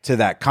person, to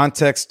that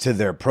context, to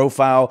their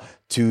profile,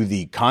 to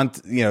the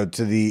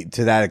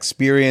to that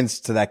experience,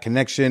 to that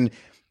connection.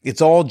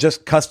 It's all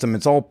just custom.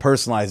 It's all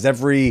personalized.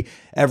 Every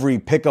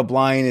pickup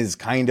line is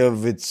kind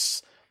of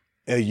it's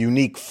a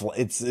unique.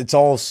 It's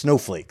all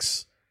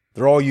snowflakes.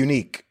 They're all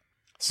unique.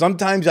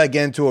 Sometimes I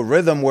get into a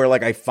rhythm where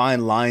like I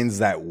find lines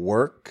that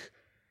work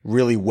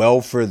really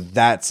well for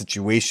that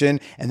situation,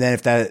 and then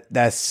if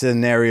that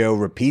scenario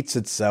repeats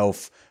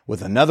itself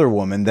with another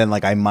woman, then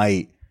like I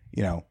might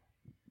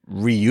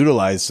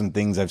reutilize some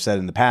things I've said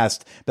in the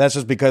past. But that's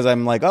just because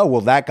I'm like, oh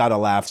well, that got a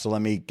laugh, so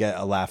let me get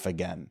a laugh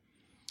again.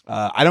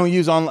 I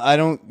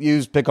don't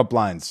use pickup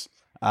lines.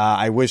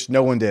 I wish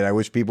no one did. I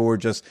wish people were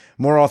just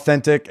more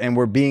authentic and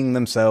were being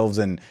themselves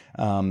and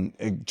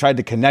tried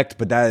to connect.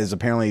 But that is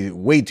apparently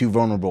way too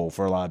vulnerable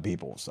for a lot of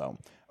people. So,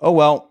 oh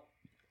well.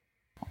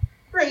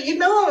 Right, I'm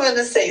going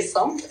to say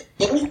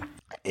something.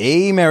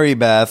 Hey, Mary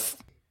Beth.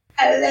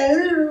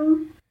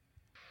 Hello.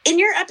 In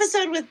your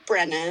episode with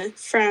Brenna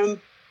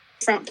from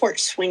Front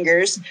Porch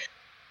Swingers,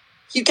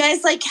 you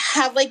guys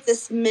have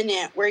this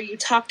minute where you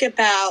talk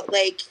about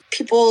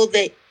people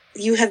that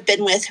you have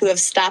been with who have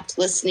stopped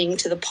listening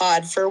to the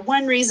pod for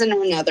one reason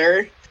or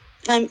another.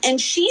 And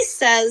she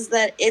says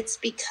that it's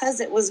because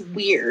it was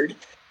weird.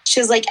 She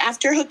was like,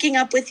 after hooking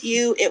up with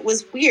you, it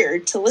was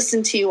weird to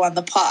listen to you on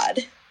the pod.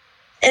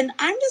 And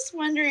I'm just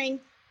wondering,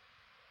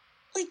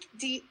 what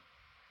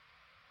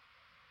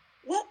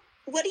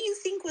do you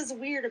think was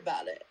weird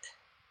about it?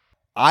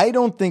 I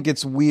don't think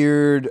it's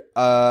weird.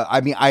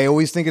 I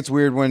always think it's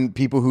weird when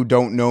people who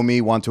don't know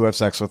me want to have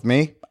sex with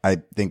me.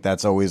 I think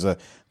that's always a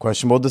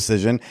questionable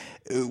decision.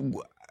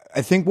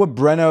 I think what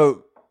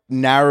Brenna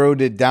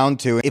narrowed it down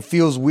to, it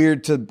feels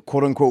weird to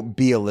quote unquote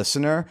be a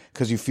listener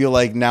because you feel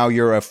like now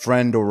you're a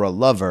friend or a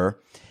lover.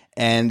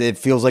 And it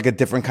feels like a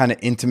different kind of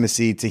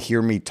intimacy to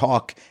hear me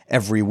talk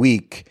every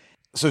week.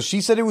 So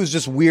she said it was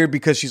just weird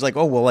because she's like,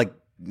 oh, well,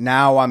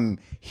 now I'm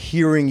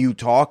hearing you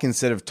talk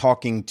instead of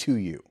talking to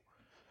you.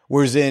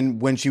 Whereas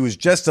when she was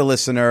just a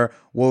listener,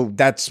 well,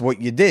 that's what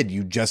you did.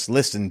 You just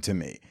listened to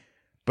me.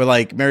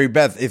 But Mary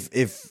Beth,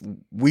 if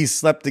we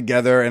slept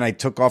together and I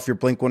took off your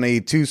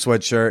Blink-182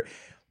 sweatshirt,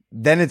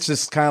 then it's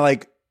just kind of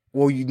like,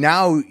 well,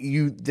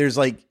 there's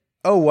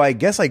oh, well, I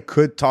guess I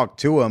could talk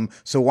to him.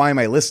 So why am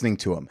I listening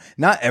to him?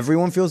 Not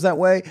everyone feels that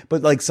way,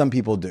 but some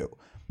people do.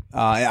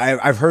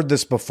 I've heard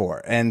this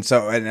before. And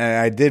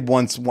I did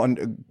once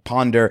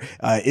ponder,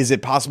 is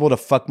it possible to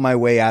fuck my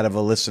way out of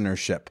a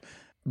listenership?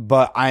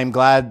 But I'm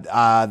glad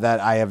that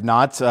I have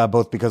not,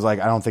 both because I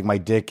don't think my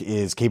dick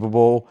is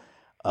capable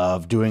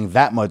of doing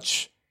that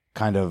much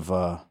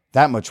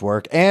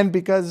work, and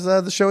because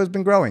the show has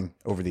been growing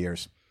over the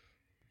years.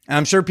 And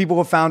I'm sure people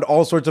have found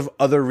all sorts of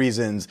other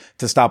reasons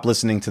to stop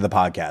listening to the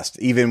podcast,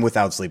 even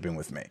without sleeping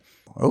with me.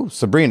 Oh,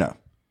 Sabrina.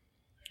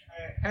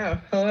 Oh,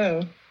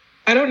 hello.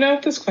 I don't know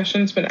if this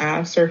question's been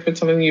asked or if it's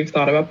something you've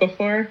thought about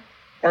before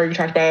or you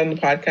talked about it on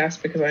the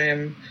podcast, because I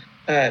am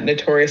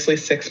notoriously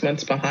 6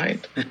 months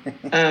behind.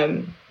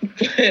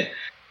 But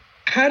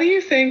how do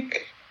you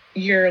think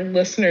your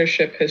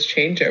listenership has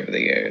changed over the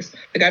years?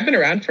 I've been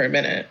around for a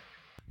minute.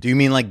 Do you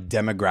mean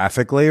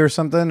demographically or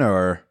something,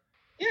 or?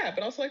 Yeah,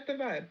 but also the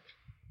vibe.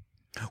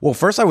 Well,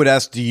 first I would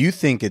ask, do you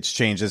think it's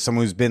changed as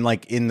someone who's been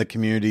in the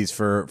communities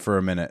for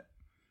a minute?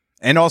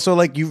 And also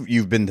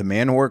you've been to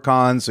Man Whore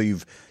Con, so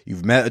you've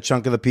met a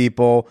chunk of the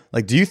people.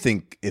 Do you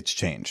think it's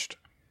changed?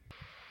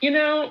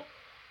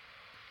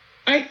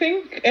 I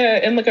think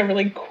in a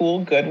really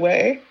cool, good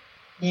way,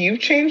 you've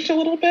changed a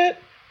little bit.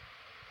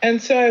 And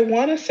so I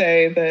want to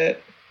say that,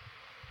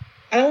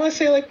 I don't want to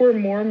say we're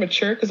more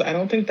mature, because I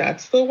don't think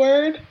that's the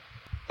word,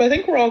 but I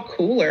think we're all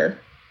cooler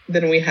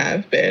than we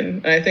have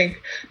been. And I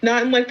think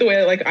not in the way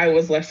that I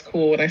was less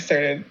cool when I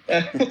started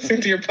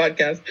listening to your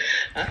podcast.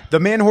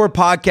 The Man Whore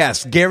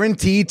Podcast,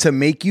 guaranteed to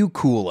make you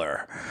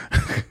cooler.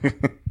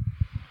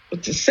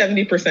 It's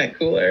 70%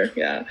 cooler.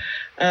 Yeah.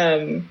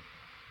 And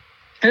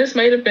this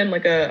might have been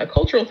a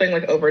cultural thing,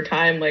 over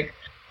time,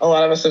 a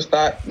lot of us have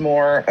thought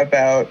more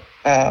about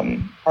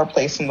our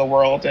place in the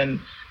world and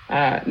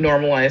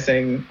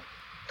normalizing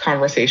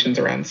conversations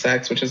around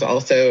sex, which is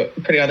also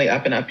pretty on the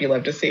up and up. You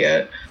love to see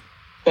it.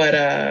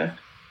 But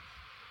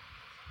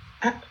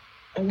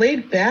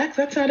laid back,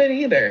 that's not it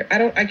either. I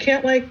don't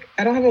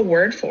have a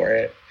word for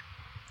it.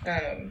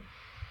 I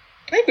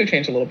think we've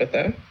changed a little bit,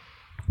 though.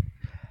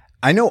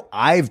 I know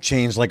I've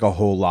changed a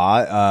whole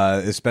lot,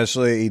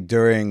 especially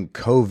during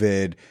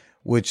COVID,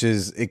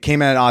 it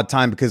came at an odd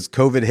time because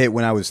COVID hit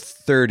when I was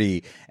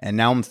 30 and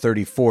now I'm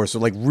 34. So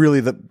really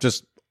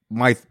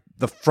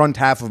the front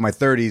half of my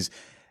 30s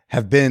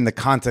have been in the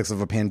context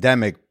of a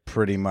pandemic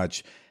pretty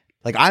much.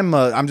 I'm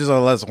just a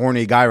less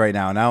horny guy right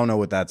now, and I don't know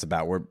what that's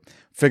about. We're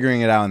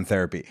figuring it out in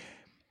therapy.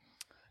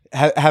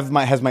 has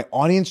my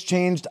audience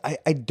changed?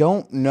 I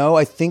don't know.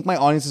 I think my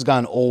audience has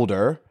gotten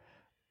older.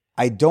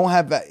 I don't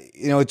have,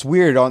 it's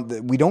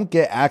weird. We don't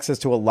get access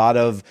to a lot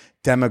of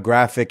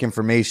demographic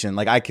information.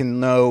 Like I can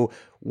know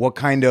what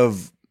kind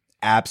of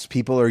apps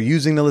people are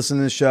using to listen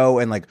to the show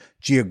and like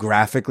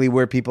geographically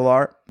where people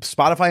are.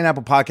 Spotify and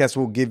Apple Podcasts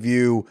will give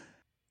you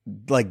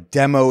like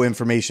demo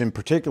information,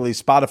 particularly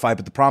Spotify.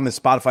 But the problem is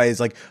Spotify is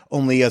like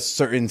only a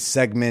certain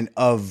segment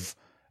of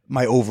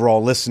my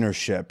overall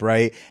listenership,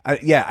 right?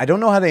 I don't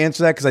know how to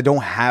answer that because I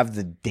don't have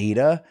the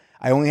data.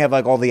 I only have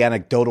like all the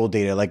anecdotal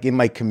data. Like in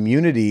my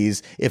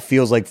communities, it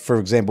feels like, for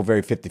example,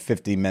 very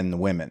 50-50 men and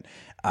women.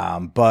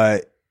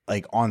 But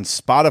like on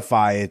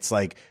Spotify, it's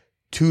like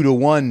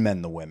 2-1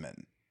 men to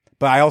women.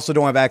 But I also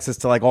don't have access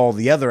to like all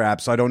the other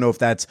apps. So I don't know if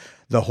that's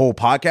the whole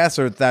podcast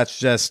or if that's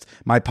just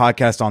my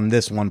podcast on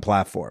this one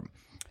platform.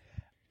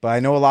 But I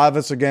know a lot of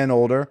us are getting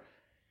older.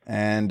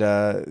 And,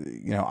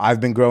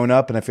 I've been growing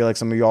up and I feel like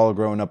some of y'all are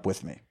growing up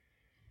with me.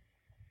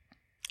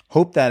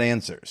 Hope that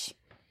answers.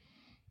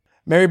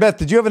 Mary Beth,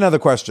 did you have another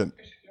question?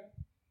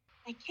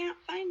 I can't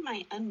find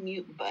my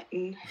unmute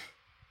button.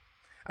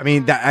 I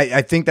mean,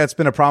 I think that's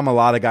been a problem a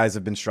lot of guys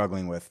have been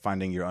struggling with,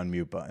 finding your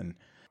unmute button.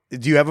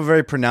 Do you have a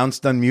very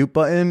pronounced unmute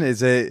button?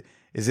 Is it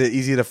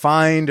easy to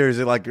find, or is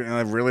it like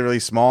really,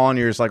 really small and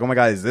you're just like, oh my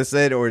God, is this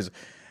it? Or is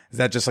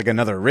that just like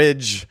another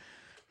ridge?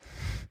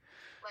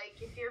 Like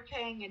if you're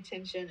paying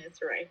attention, it's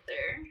right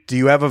there. Do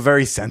you have a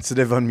very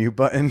sensitive unmute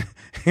button?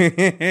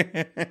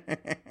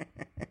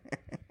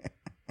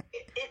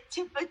 It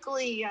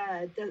typically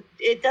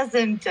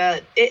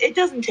it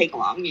doesn't take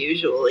long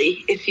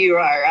usually if you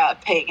are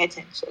paying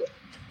attention.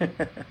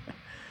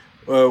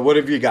 What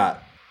have you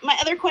got? My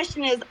other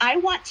question is, I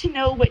want to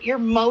know what your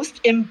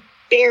most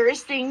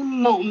embarrassing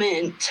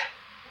moment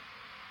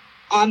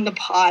on the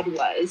pod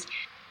was,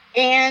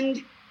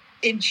 and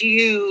did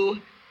you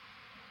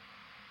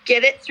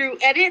get it through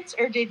edits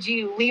or did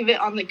you leave it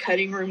on the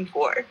cutting room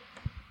floor?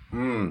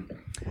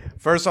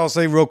 First, I'll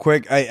say real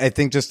quick, I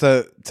think just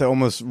to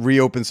almost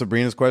reopen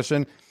Sabrina's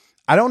question,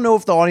 I don't know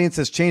if the audience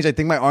has changed. I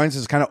think my audience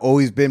has kind of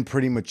always been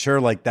pretty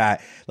mature like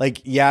that. Like,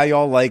 yeah,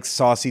 y'all like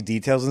saucy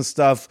details and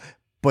stuff,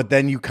 but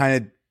then you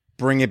kind of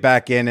bring it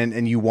back in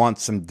and you want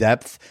some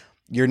depth.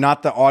 You're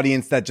not the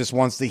audience that just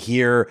wants to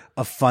hear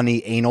a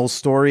funny anal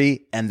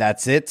story and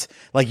that's it.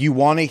 Like you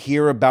want to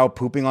hear about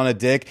pooping on a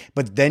dick,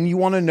 but then you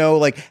want to know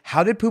like,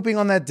 how did pooping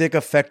on that dick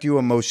affect you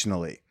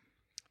emotionally?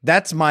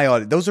 That's my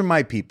audience. Those are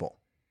my people.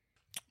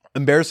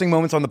 Embarrassing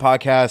moments on the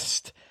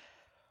podcast.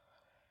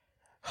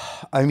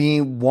 I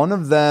mean, one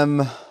of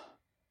them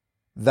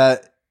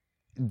that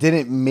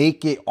didn't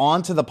make it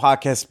onto the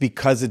podcast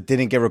because it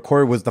didn't get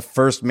recorded was the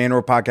first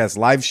Manor Podcast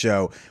live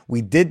show.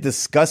 We did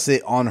discuss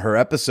it on her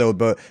episode,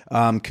 but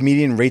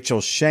comedian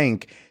Rachel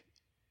Schenk,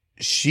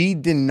 she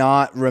did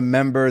not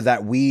remember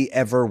that we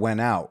ever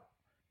went out.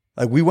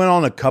 Like we went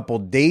on a couple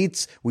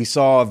dates. We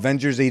saw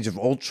Avengers Age of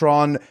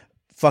Ultron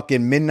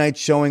fucking midnight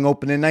showing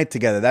opening night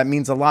together. That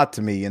means a lot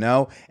to me, you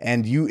know?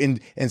 And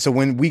so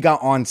when we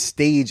got on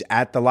stage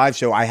at the live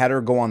show, I had her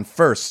go on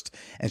first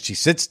and she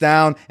sits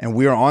down and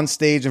we are on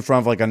stage in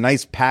front of like a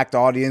nice packed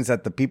audience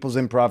at the People's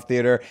Improv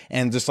Theater.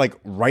 And just like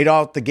right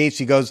out the gate,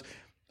 she goes,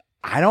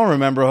 I don't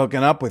remember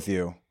hooking up with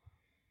you.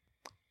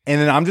 And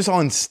then I'm just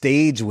on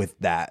stage with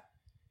that.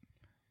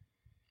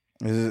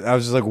 I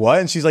was just like, what?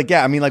 And she's like,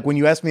 yeah, I mean, like when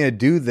you ask me to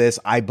do this,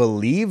 I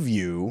believe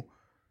you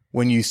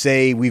when you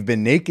say we've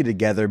been naked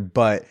together,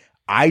 but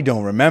I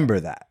don't remember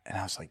that. And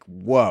I was like,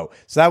 whoa.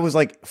 So that was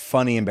like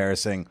funny,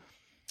 embarrassing.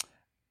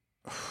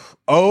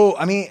 Oh,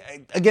 I mean,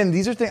 again,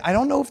 these are things, I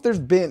don't know if there's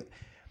been,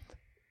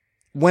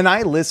 when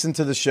I listen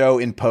to the show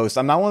in post,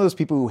 I'm not one of those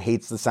people who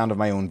hates the sound of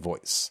my own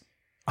voice,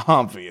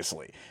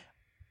 obviously.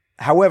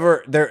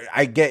 However,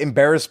 I get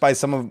embarrassed by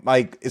some of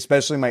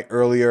especially my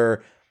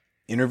earlier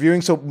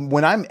interviewing. So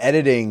when I'm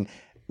editing,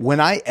 when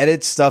I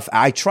edit stuff,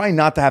 I try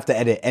not to have to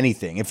edit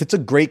anything. If it's a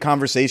great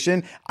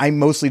conversation, I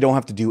mostly don't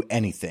have to do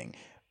anything.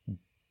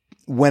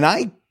 When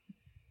I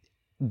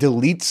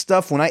delete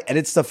stuff, when I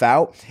edit stuff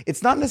out,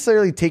 it's not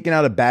necessarily taking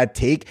out a bad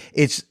take.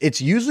 It's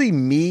usually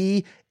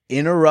me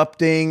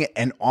interrupting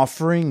and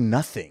offering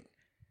nothing.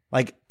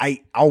 Like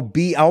I'll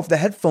have the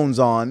headphones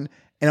on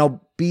and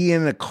I'll be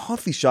in a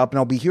coffee shop and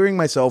I'll be hearing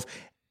myself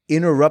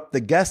interrupt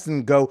the guest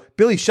and go,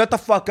 Billy, shut the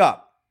fuck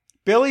up.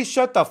 Billy,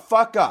 shut the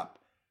fuck up.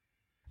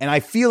 And I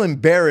feel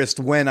embarrassed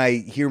when I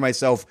hear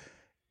myself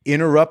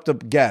interrupt a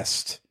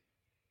guest,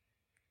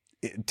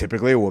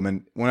 typically a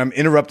woman, when I'm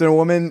interrupting a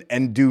woman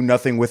and do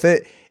nothing with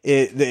it.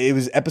 It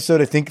was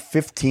episode, I think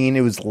 15.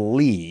 It was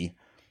Lee.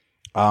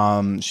 We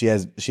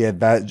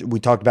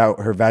talked about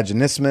her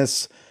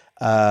vaginismus,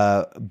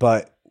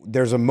 but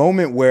there's a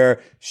moment where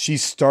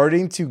she's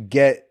starting to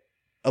get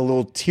a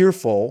little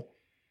tearful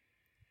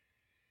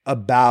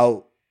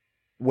about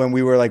when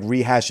we were like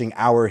rehashing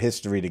our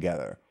history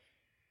together.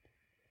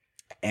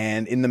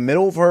 And in the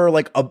middle of her,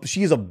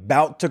 she's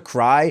about to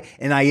cry,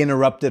 and I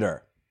interrupted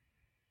her.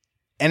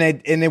 And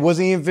it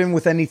wasn't even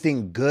with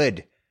anything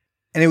good.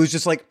 And it was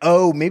just like,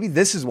 oh, maybe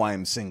this is why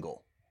I'm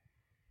single.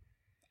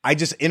 I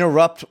just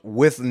interrupt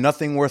with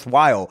nothing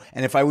worthwhile.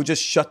 And if I would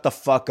just shut the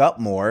fuck up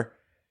more,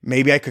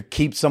 maybe I could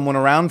keep someone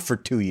around for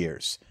 2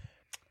 years.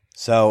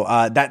 So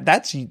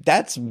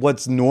that's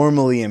what's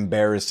normally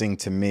embarrassing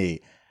to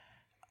me.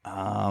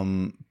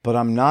 But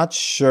I'm not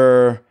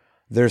sure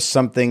there's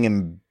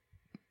something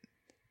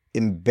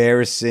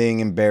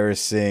embarrassing.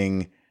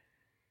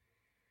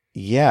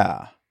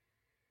 Yeah.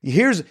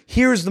 Here's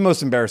the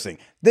most embarrassing.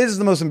 This is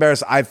the most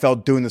embarrassed I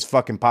felt doing this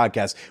fucking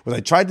podcast. Was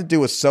I tried to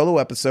do a solo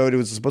episode. It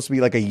was supposed to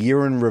be like a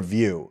year in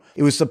review.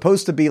 It was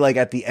supposed to be like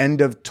at the end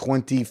of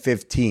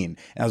 2015.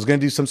 And I was going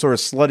to do some sort of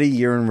slutty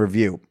year in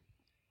review.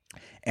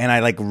 And I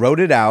like wrote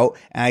it out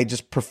and I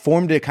just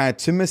performed it kind of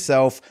to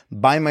myself,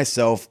 by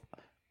myself,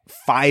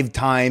 5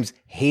 times,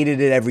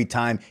 hated it every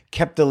time,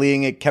 kept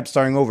deleting it, kept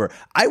starting over.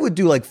 I would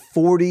do like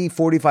 40,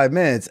 45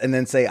 minutes and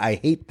then say, I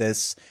hate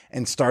this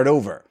and start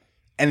over.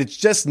 And it's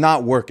just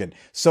not working.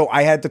 So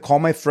I had to call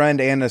my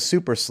friend Anna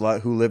Super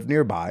Slut who lived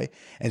nearby.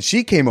 And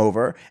she came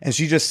over and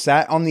she just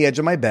sat on the edge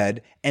of my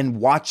bed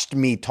and watched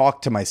me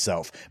talk to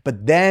myself.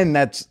 But then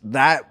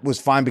that was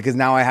fine because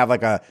now I have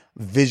like a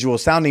visual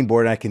sounding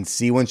board. And I can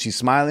see when she's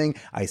smiling.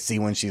 I see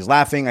when she's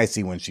laughing. I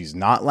see when she's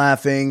not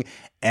laughing.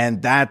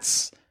 And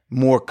that's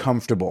more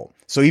comfortable.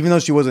 So even though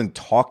she wasn't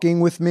talking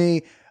with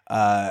me,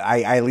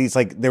 I at least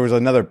like there was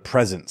another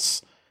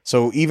presence.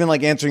 So even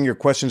like answering your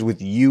questions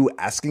with you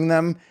asking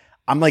them,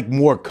 I'm like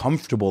more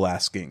comfortable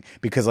asking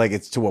because like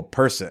it's to a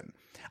person.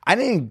 I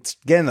didn't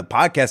get into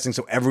podcasting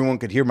so everyone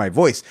could hear my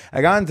voice.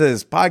 I got into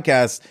this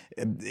podcast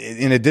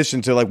in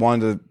addition to like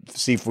wanting to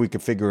see if we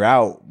could figure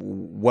out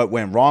what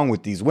went wrong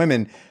with these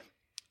women.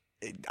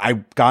 I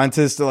got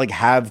into this to like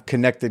have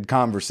connected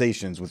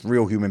conversations with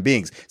real human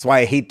beings. That's why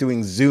I hate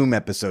doing Zoom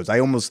episodes.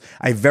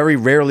 I very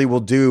rarely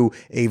will do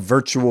a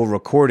virtual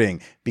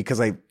recording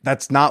because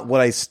that's not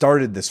what I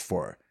started this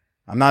for.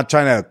 I'm not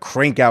trying to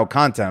crank out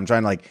content. I'm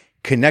trying to like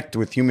connect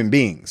with human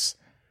beings.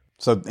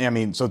 So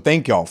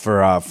thank y'all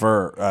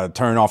for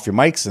turning off your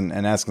mics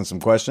and asking some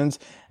questions.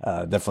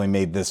 Definitely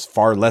made this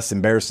far less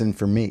embarrassing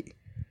for me.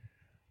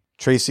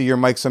 Tracy, your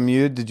mic's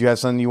unmuted. Did you have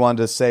something you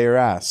wanted to say or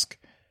ask?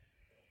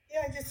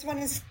 Yeah, I just want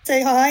to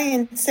say hi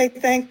and say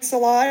thanks a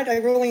lot. I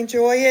really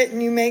enjoy it,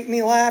 and you make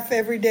me laugh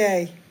every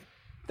day.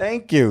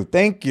 Thank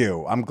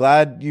you. I'm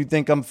glad you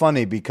think I'm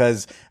funny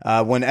because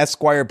when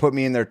Esquire put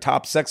me in their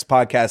top sex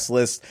podcast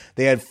list,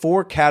 they had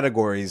 4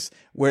 categories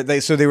where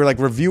they were like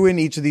reviewing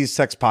each of these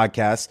sex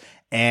podcasts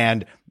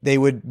and they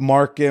would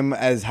mark him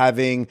as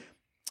having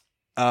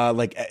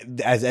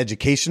as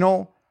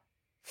educational,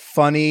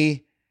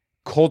 funny,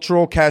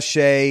 cultural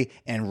cachet,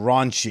 and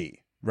raunchy,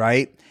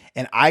 right?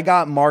 And I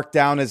got marked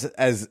down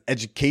as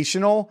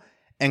educational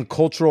and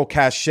cultural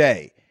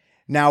cachet.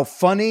 Now,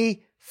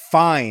 funny,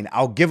 fine,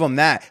 I'll give them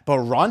that. But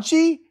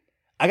raunchy?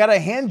 I got a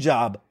hand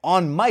job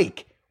on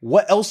mic.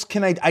 What else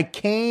can I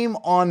came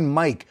on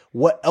mic.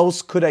 What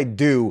else could I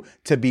do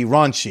to be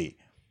raunchy?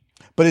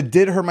 But it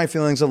did hurt my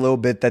feelings a little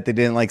bit that they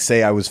didn't like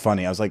say I was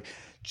funny. I was like,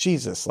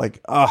 Jesus, like,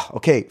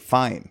 okay,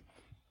 fine.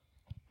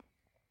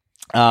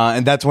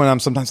 And that's when I'm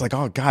sometimes like,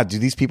 oh God, do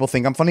these people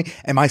think I'm funny?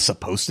 Am I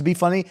supposed to be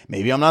funny?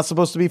 Maybe I'm not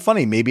supposed to be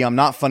funny. Maybe I'm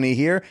not funny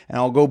here and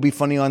I'll go be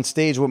funny on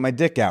stage with my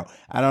dick out.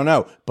 I don't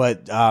know.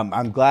 But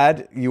I'm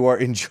glad you are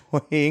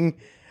enjoying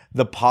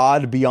the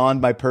pod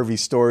beyond my pervy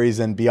stories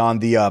and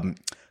beyond the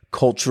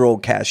cultural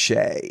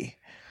cachet.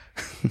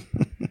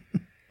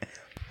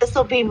 This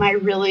will be my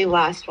really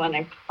last one,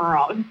 I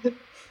promise.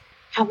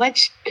 How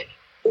much,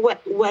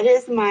 what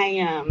is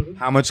my...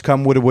 How much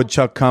cum would a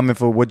woodchuck come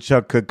if a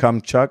woodchuck could come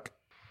chuck?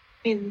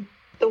 I mean,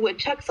 the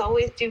woodchucks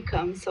always do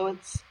come, so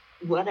it's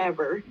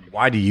whatever.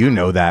 Why do you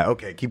know that?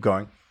 Okay, keep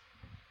going.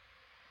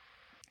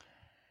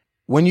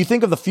 When you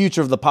think of the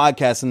future of the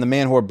podcast and the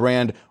Man Whore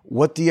brand,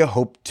 what do you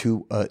hope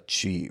to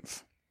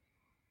achieve?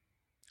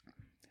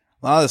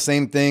 A lot of the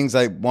same things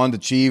I wanted to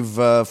achieve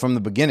from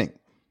the beginning.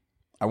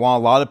 I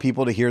want a lot of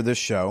people to hear this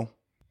show.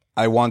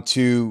 I want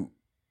to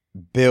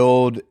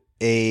build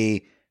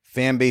a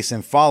fan base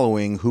and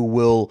following who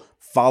will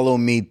follow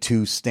me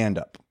to stand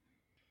up.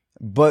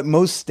 But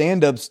most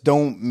stand-ups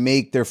don't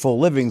make their full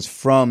livings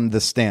from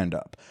the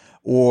stand-up,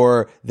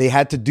 or they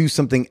had to do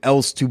something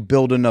else to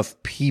build enough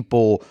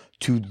people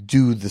to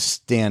do the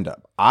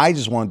stand-up. I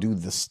just want to do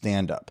the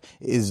stand-up.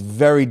 It is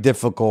very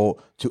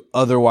difficult to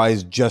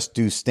otherwise just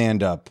do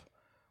stand-up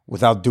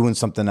without doing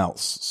something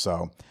else.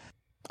 So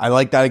I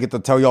like that I get to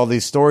tell you all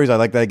these stories. I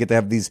like that I get to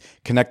have these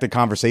connected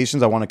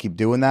conversations. I want to keep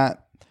doing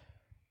that.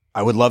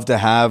 I would love to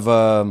have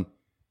a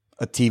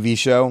TV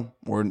show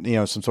or,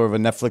 some sort of a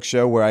Netflix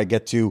show where I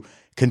get to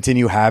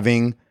continue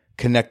having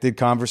connected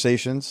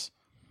conversations.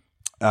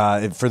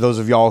 For those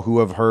of y'all who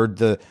have heard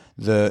the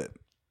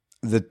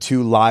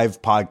 2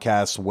 live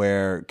podcasts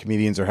where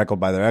comedians are heckled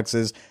by their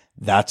exes,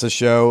 that's a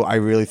show I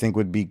really think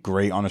would be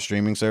great on a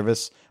streaming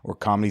service or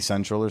Comedy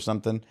Central or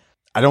something.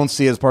 I don't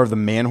see it as part of the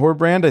Man Whore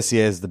brand. I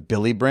see it as the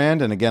Billy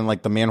brand. And again,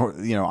 like the Man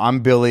Whore, I'm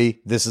Billy.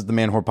 This is the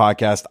Man Whore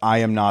podcast. I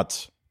am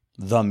not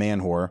the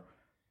Man Whore.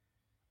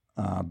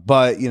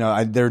 But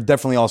there are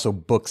definitely also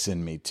books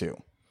in me too.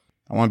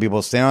 I want to be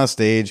able to stand on a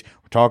stage,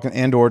 talking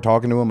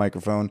to a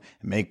microphone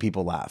and make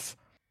people laugh.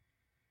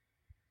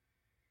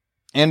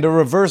 And a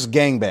reverse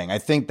gangbang. I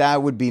think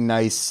that would be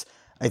nice.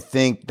 I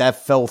think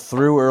that fell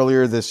through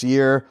earlier this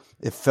year.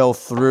 It fell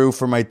through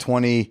for my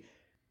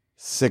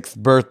 26th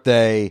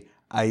birthday.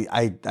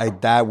 I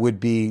that would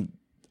be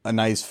a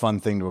nice, fun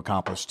thing to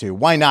accomplish too.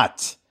 Why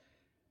not?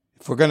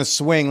 If we're going to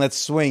swing, let's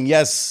swing.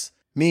 Yes,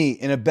 me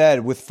in a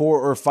bed with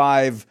 4 or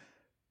 5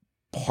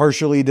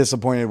 partially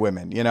disappointed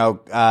women.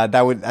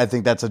 I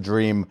think that's a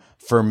dream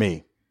for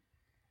me.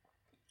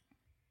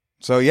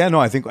 So yeah, no,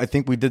 I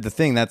think we did the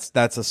thing.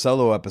 That's a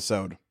solo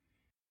episode.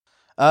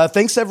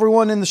 Thanks to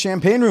everyone in the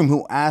champagne room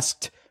who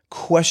asked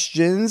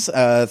questions.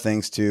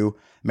 Thanks to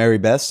Mary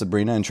Beth,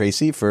 Sabrina, and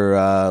Tracy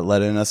for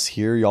letting us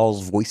hear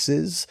y'all's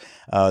voices.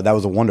 That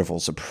was a wonderful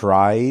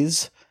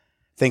surprise.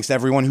 Thanks to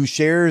everyone who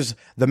shares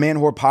the Man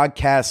Whore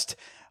podcast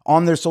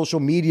on their social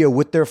media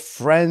with their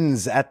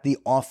friends at the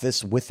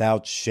office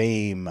without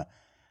shame.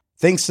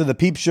 Thanks to the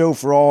Peep Show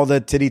for all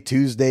the Titty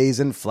Tuesdays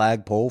and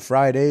Flagpole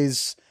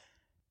Fridays.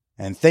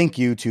 And thank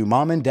you to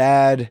Mom and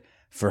Dad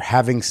for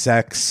having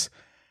sex,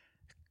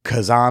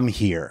 'cause I'm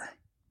here.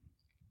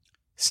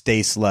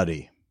 Stay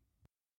slutty.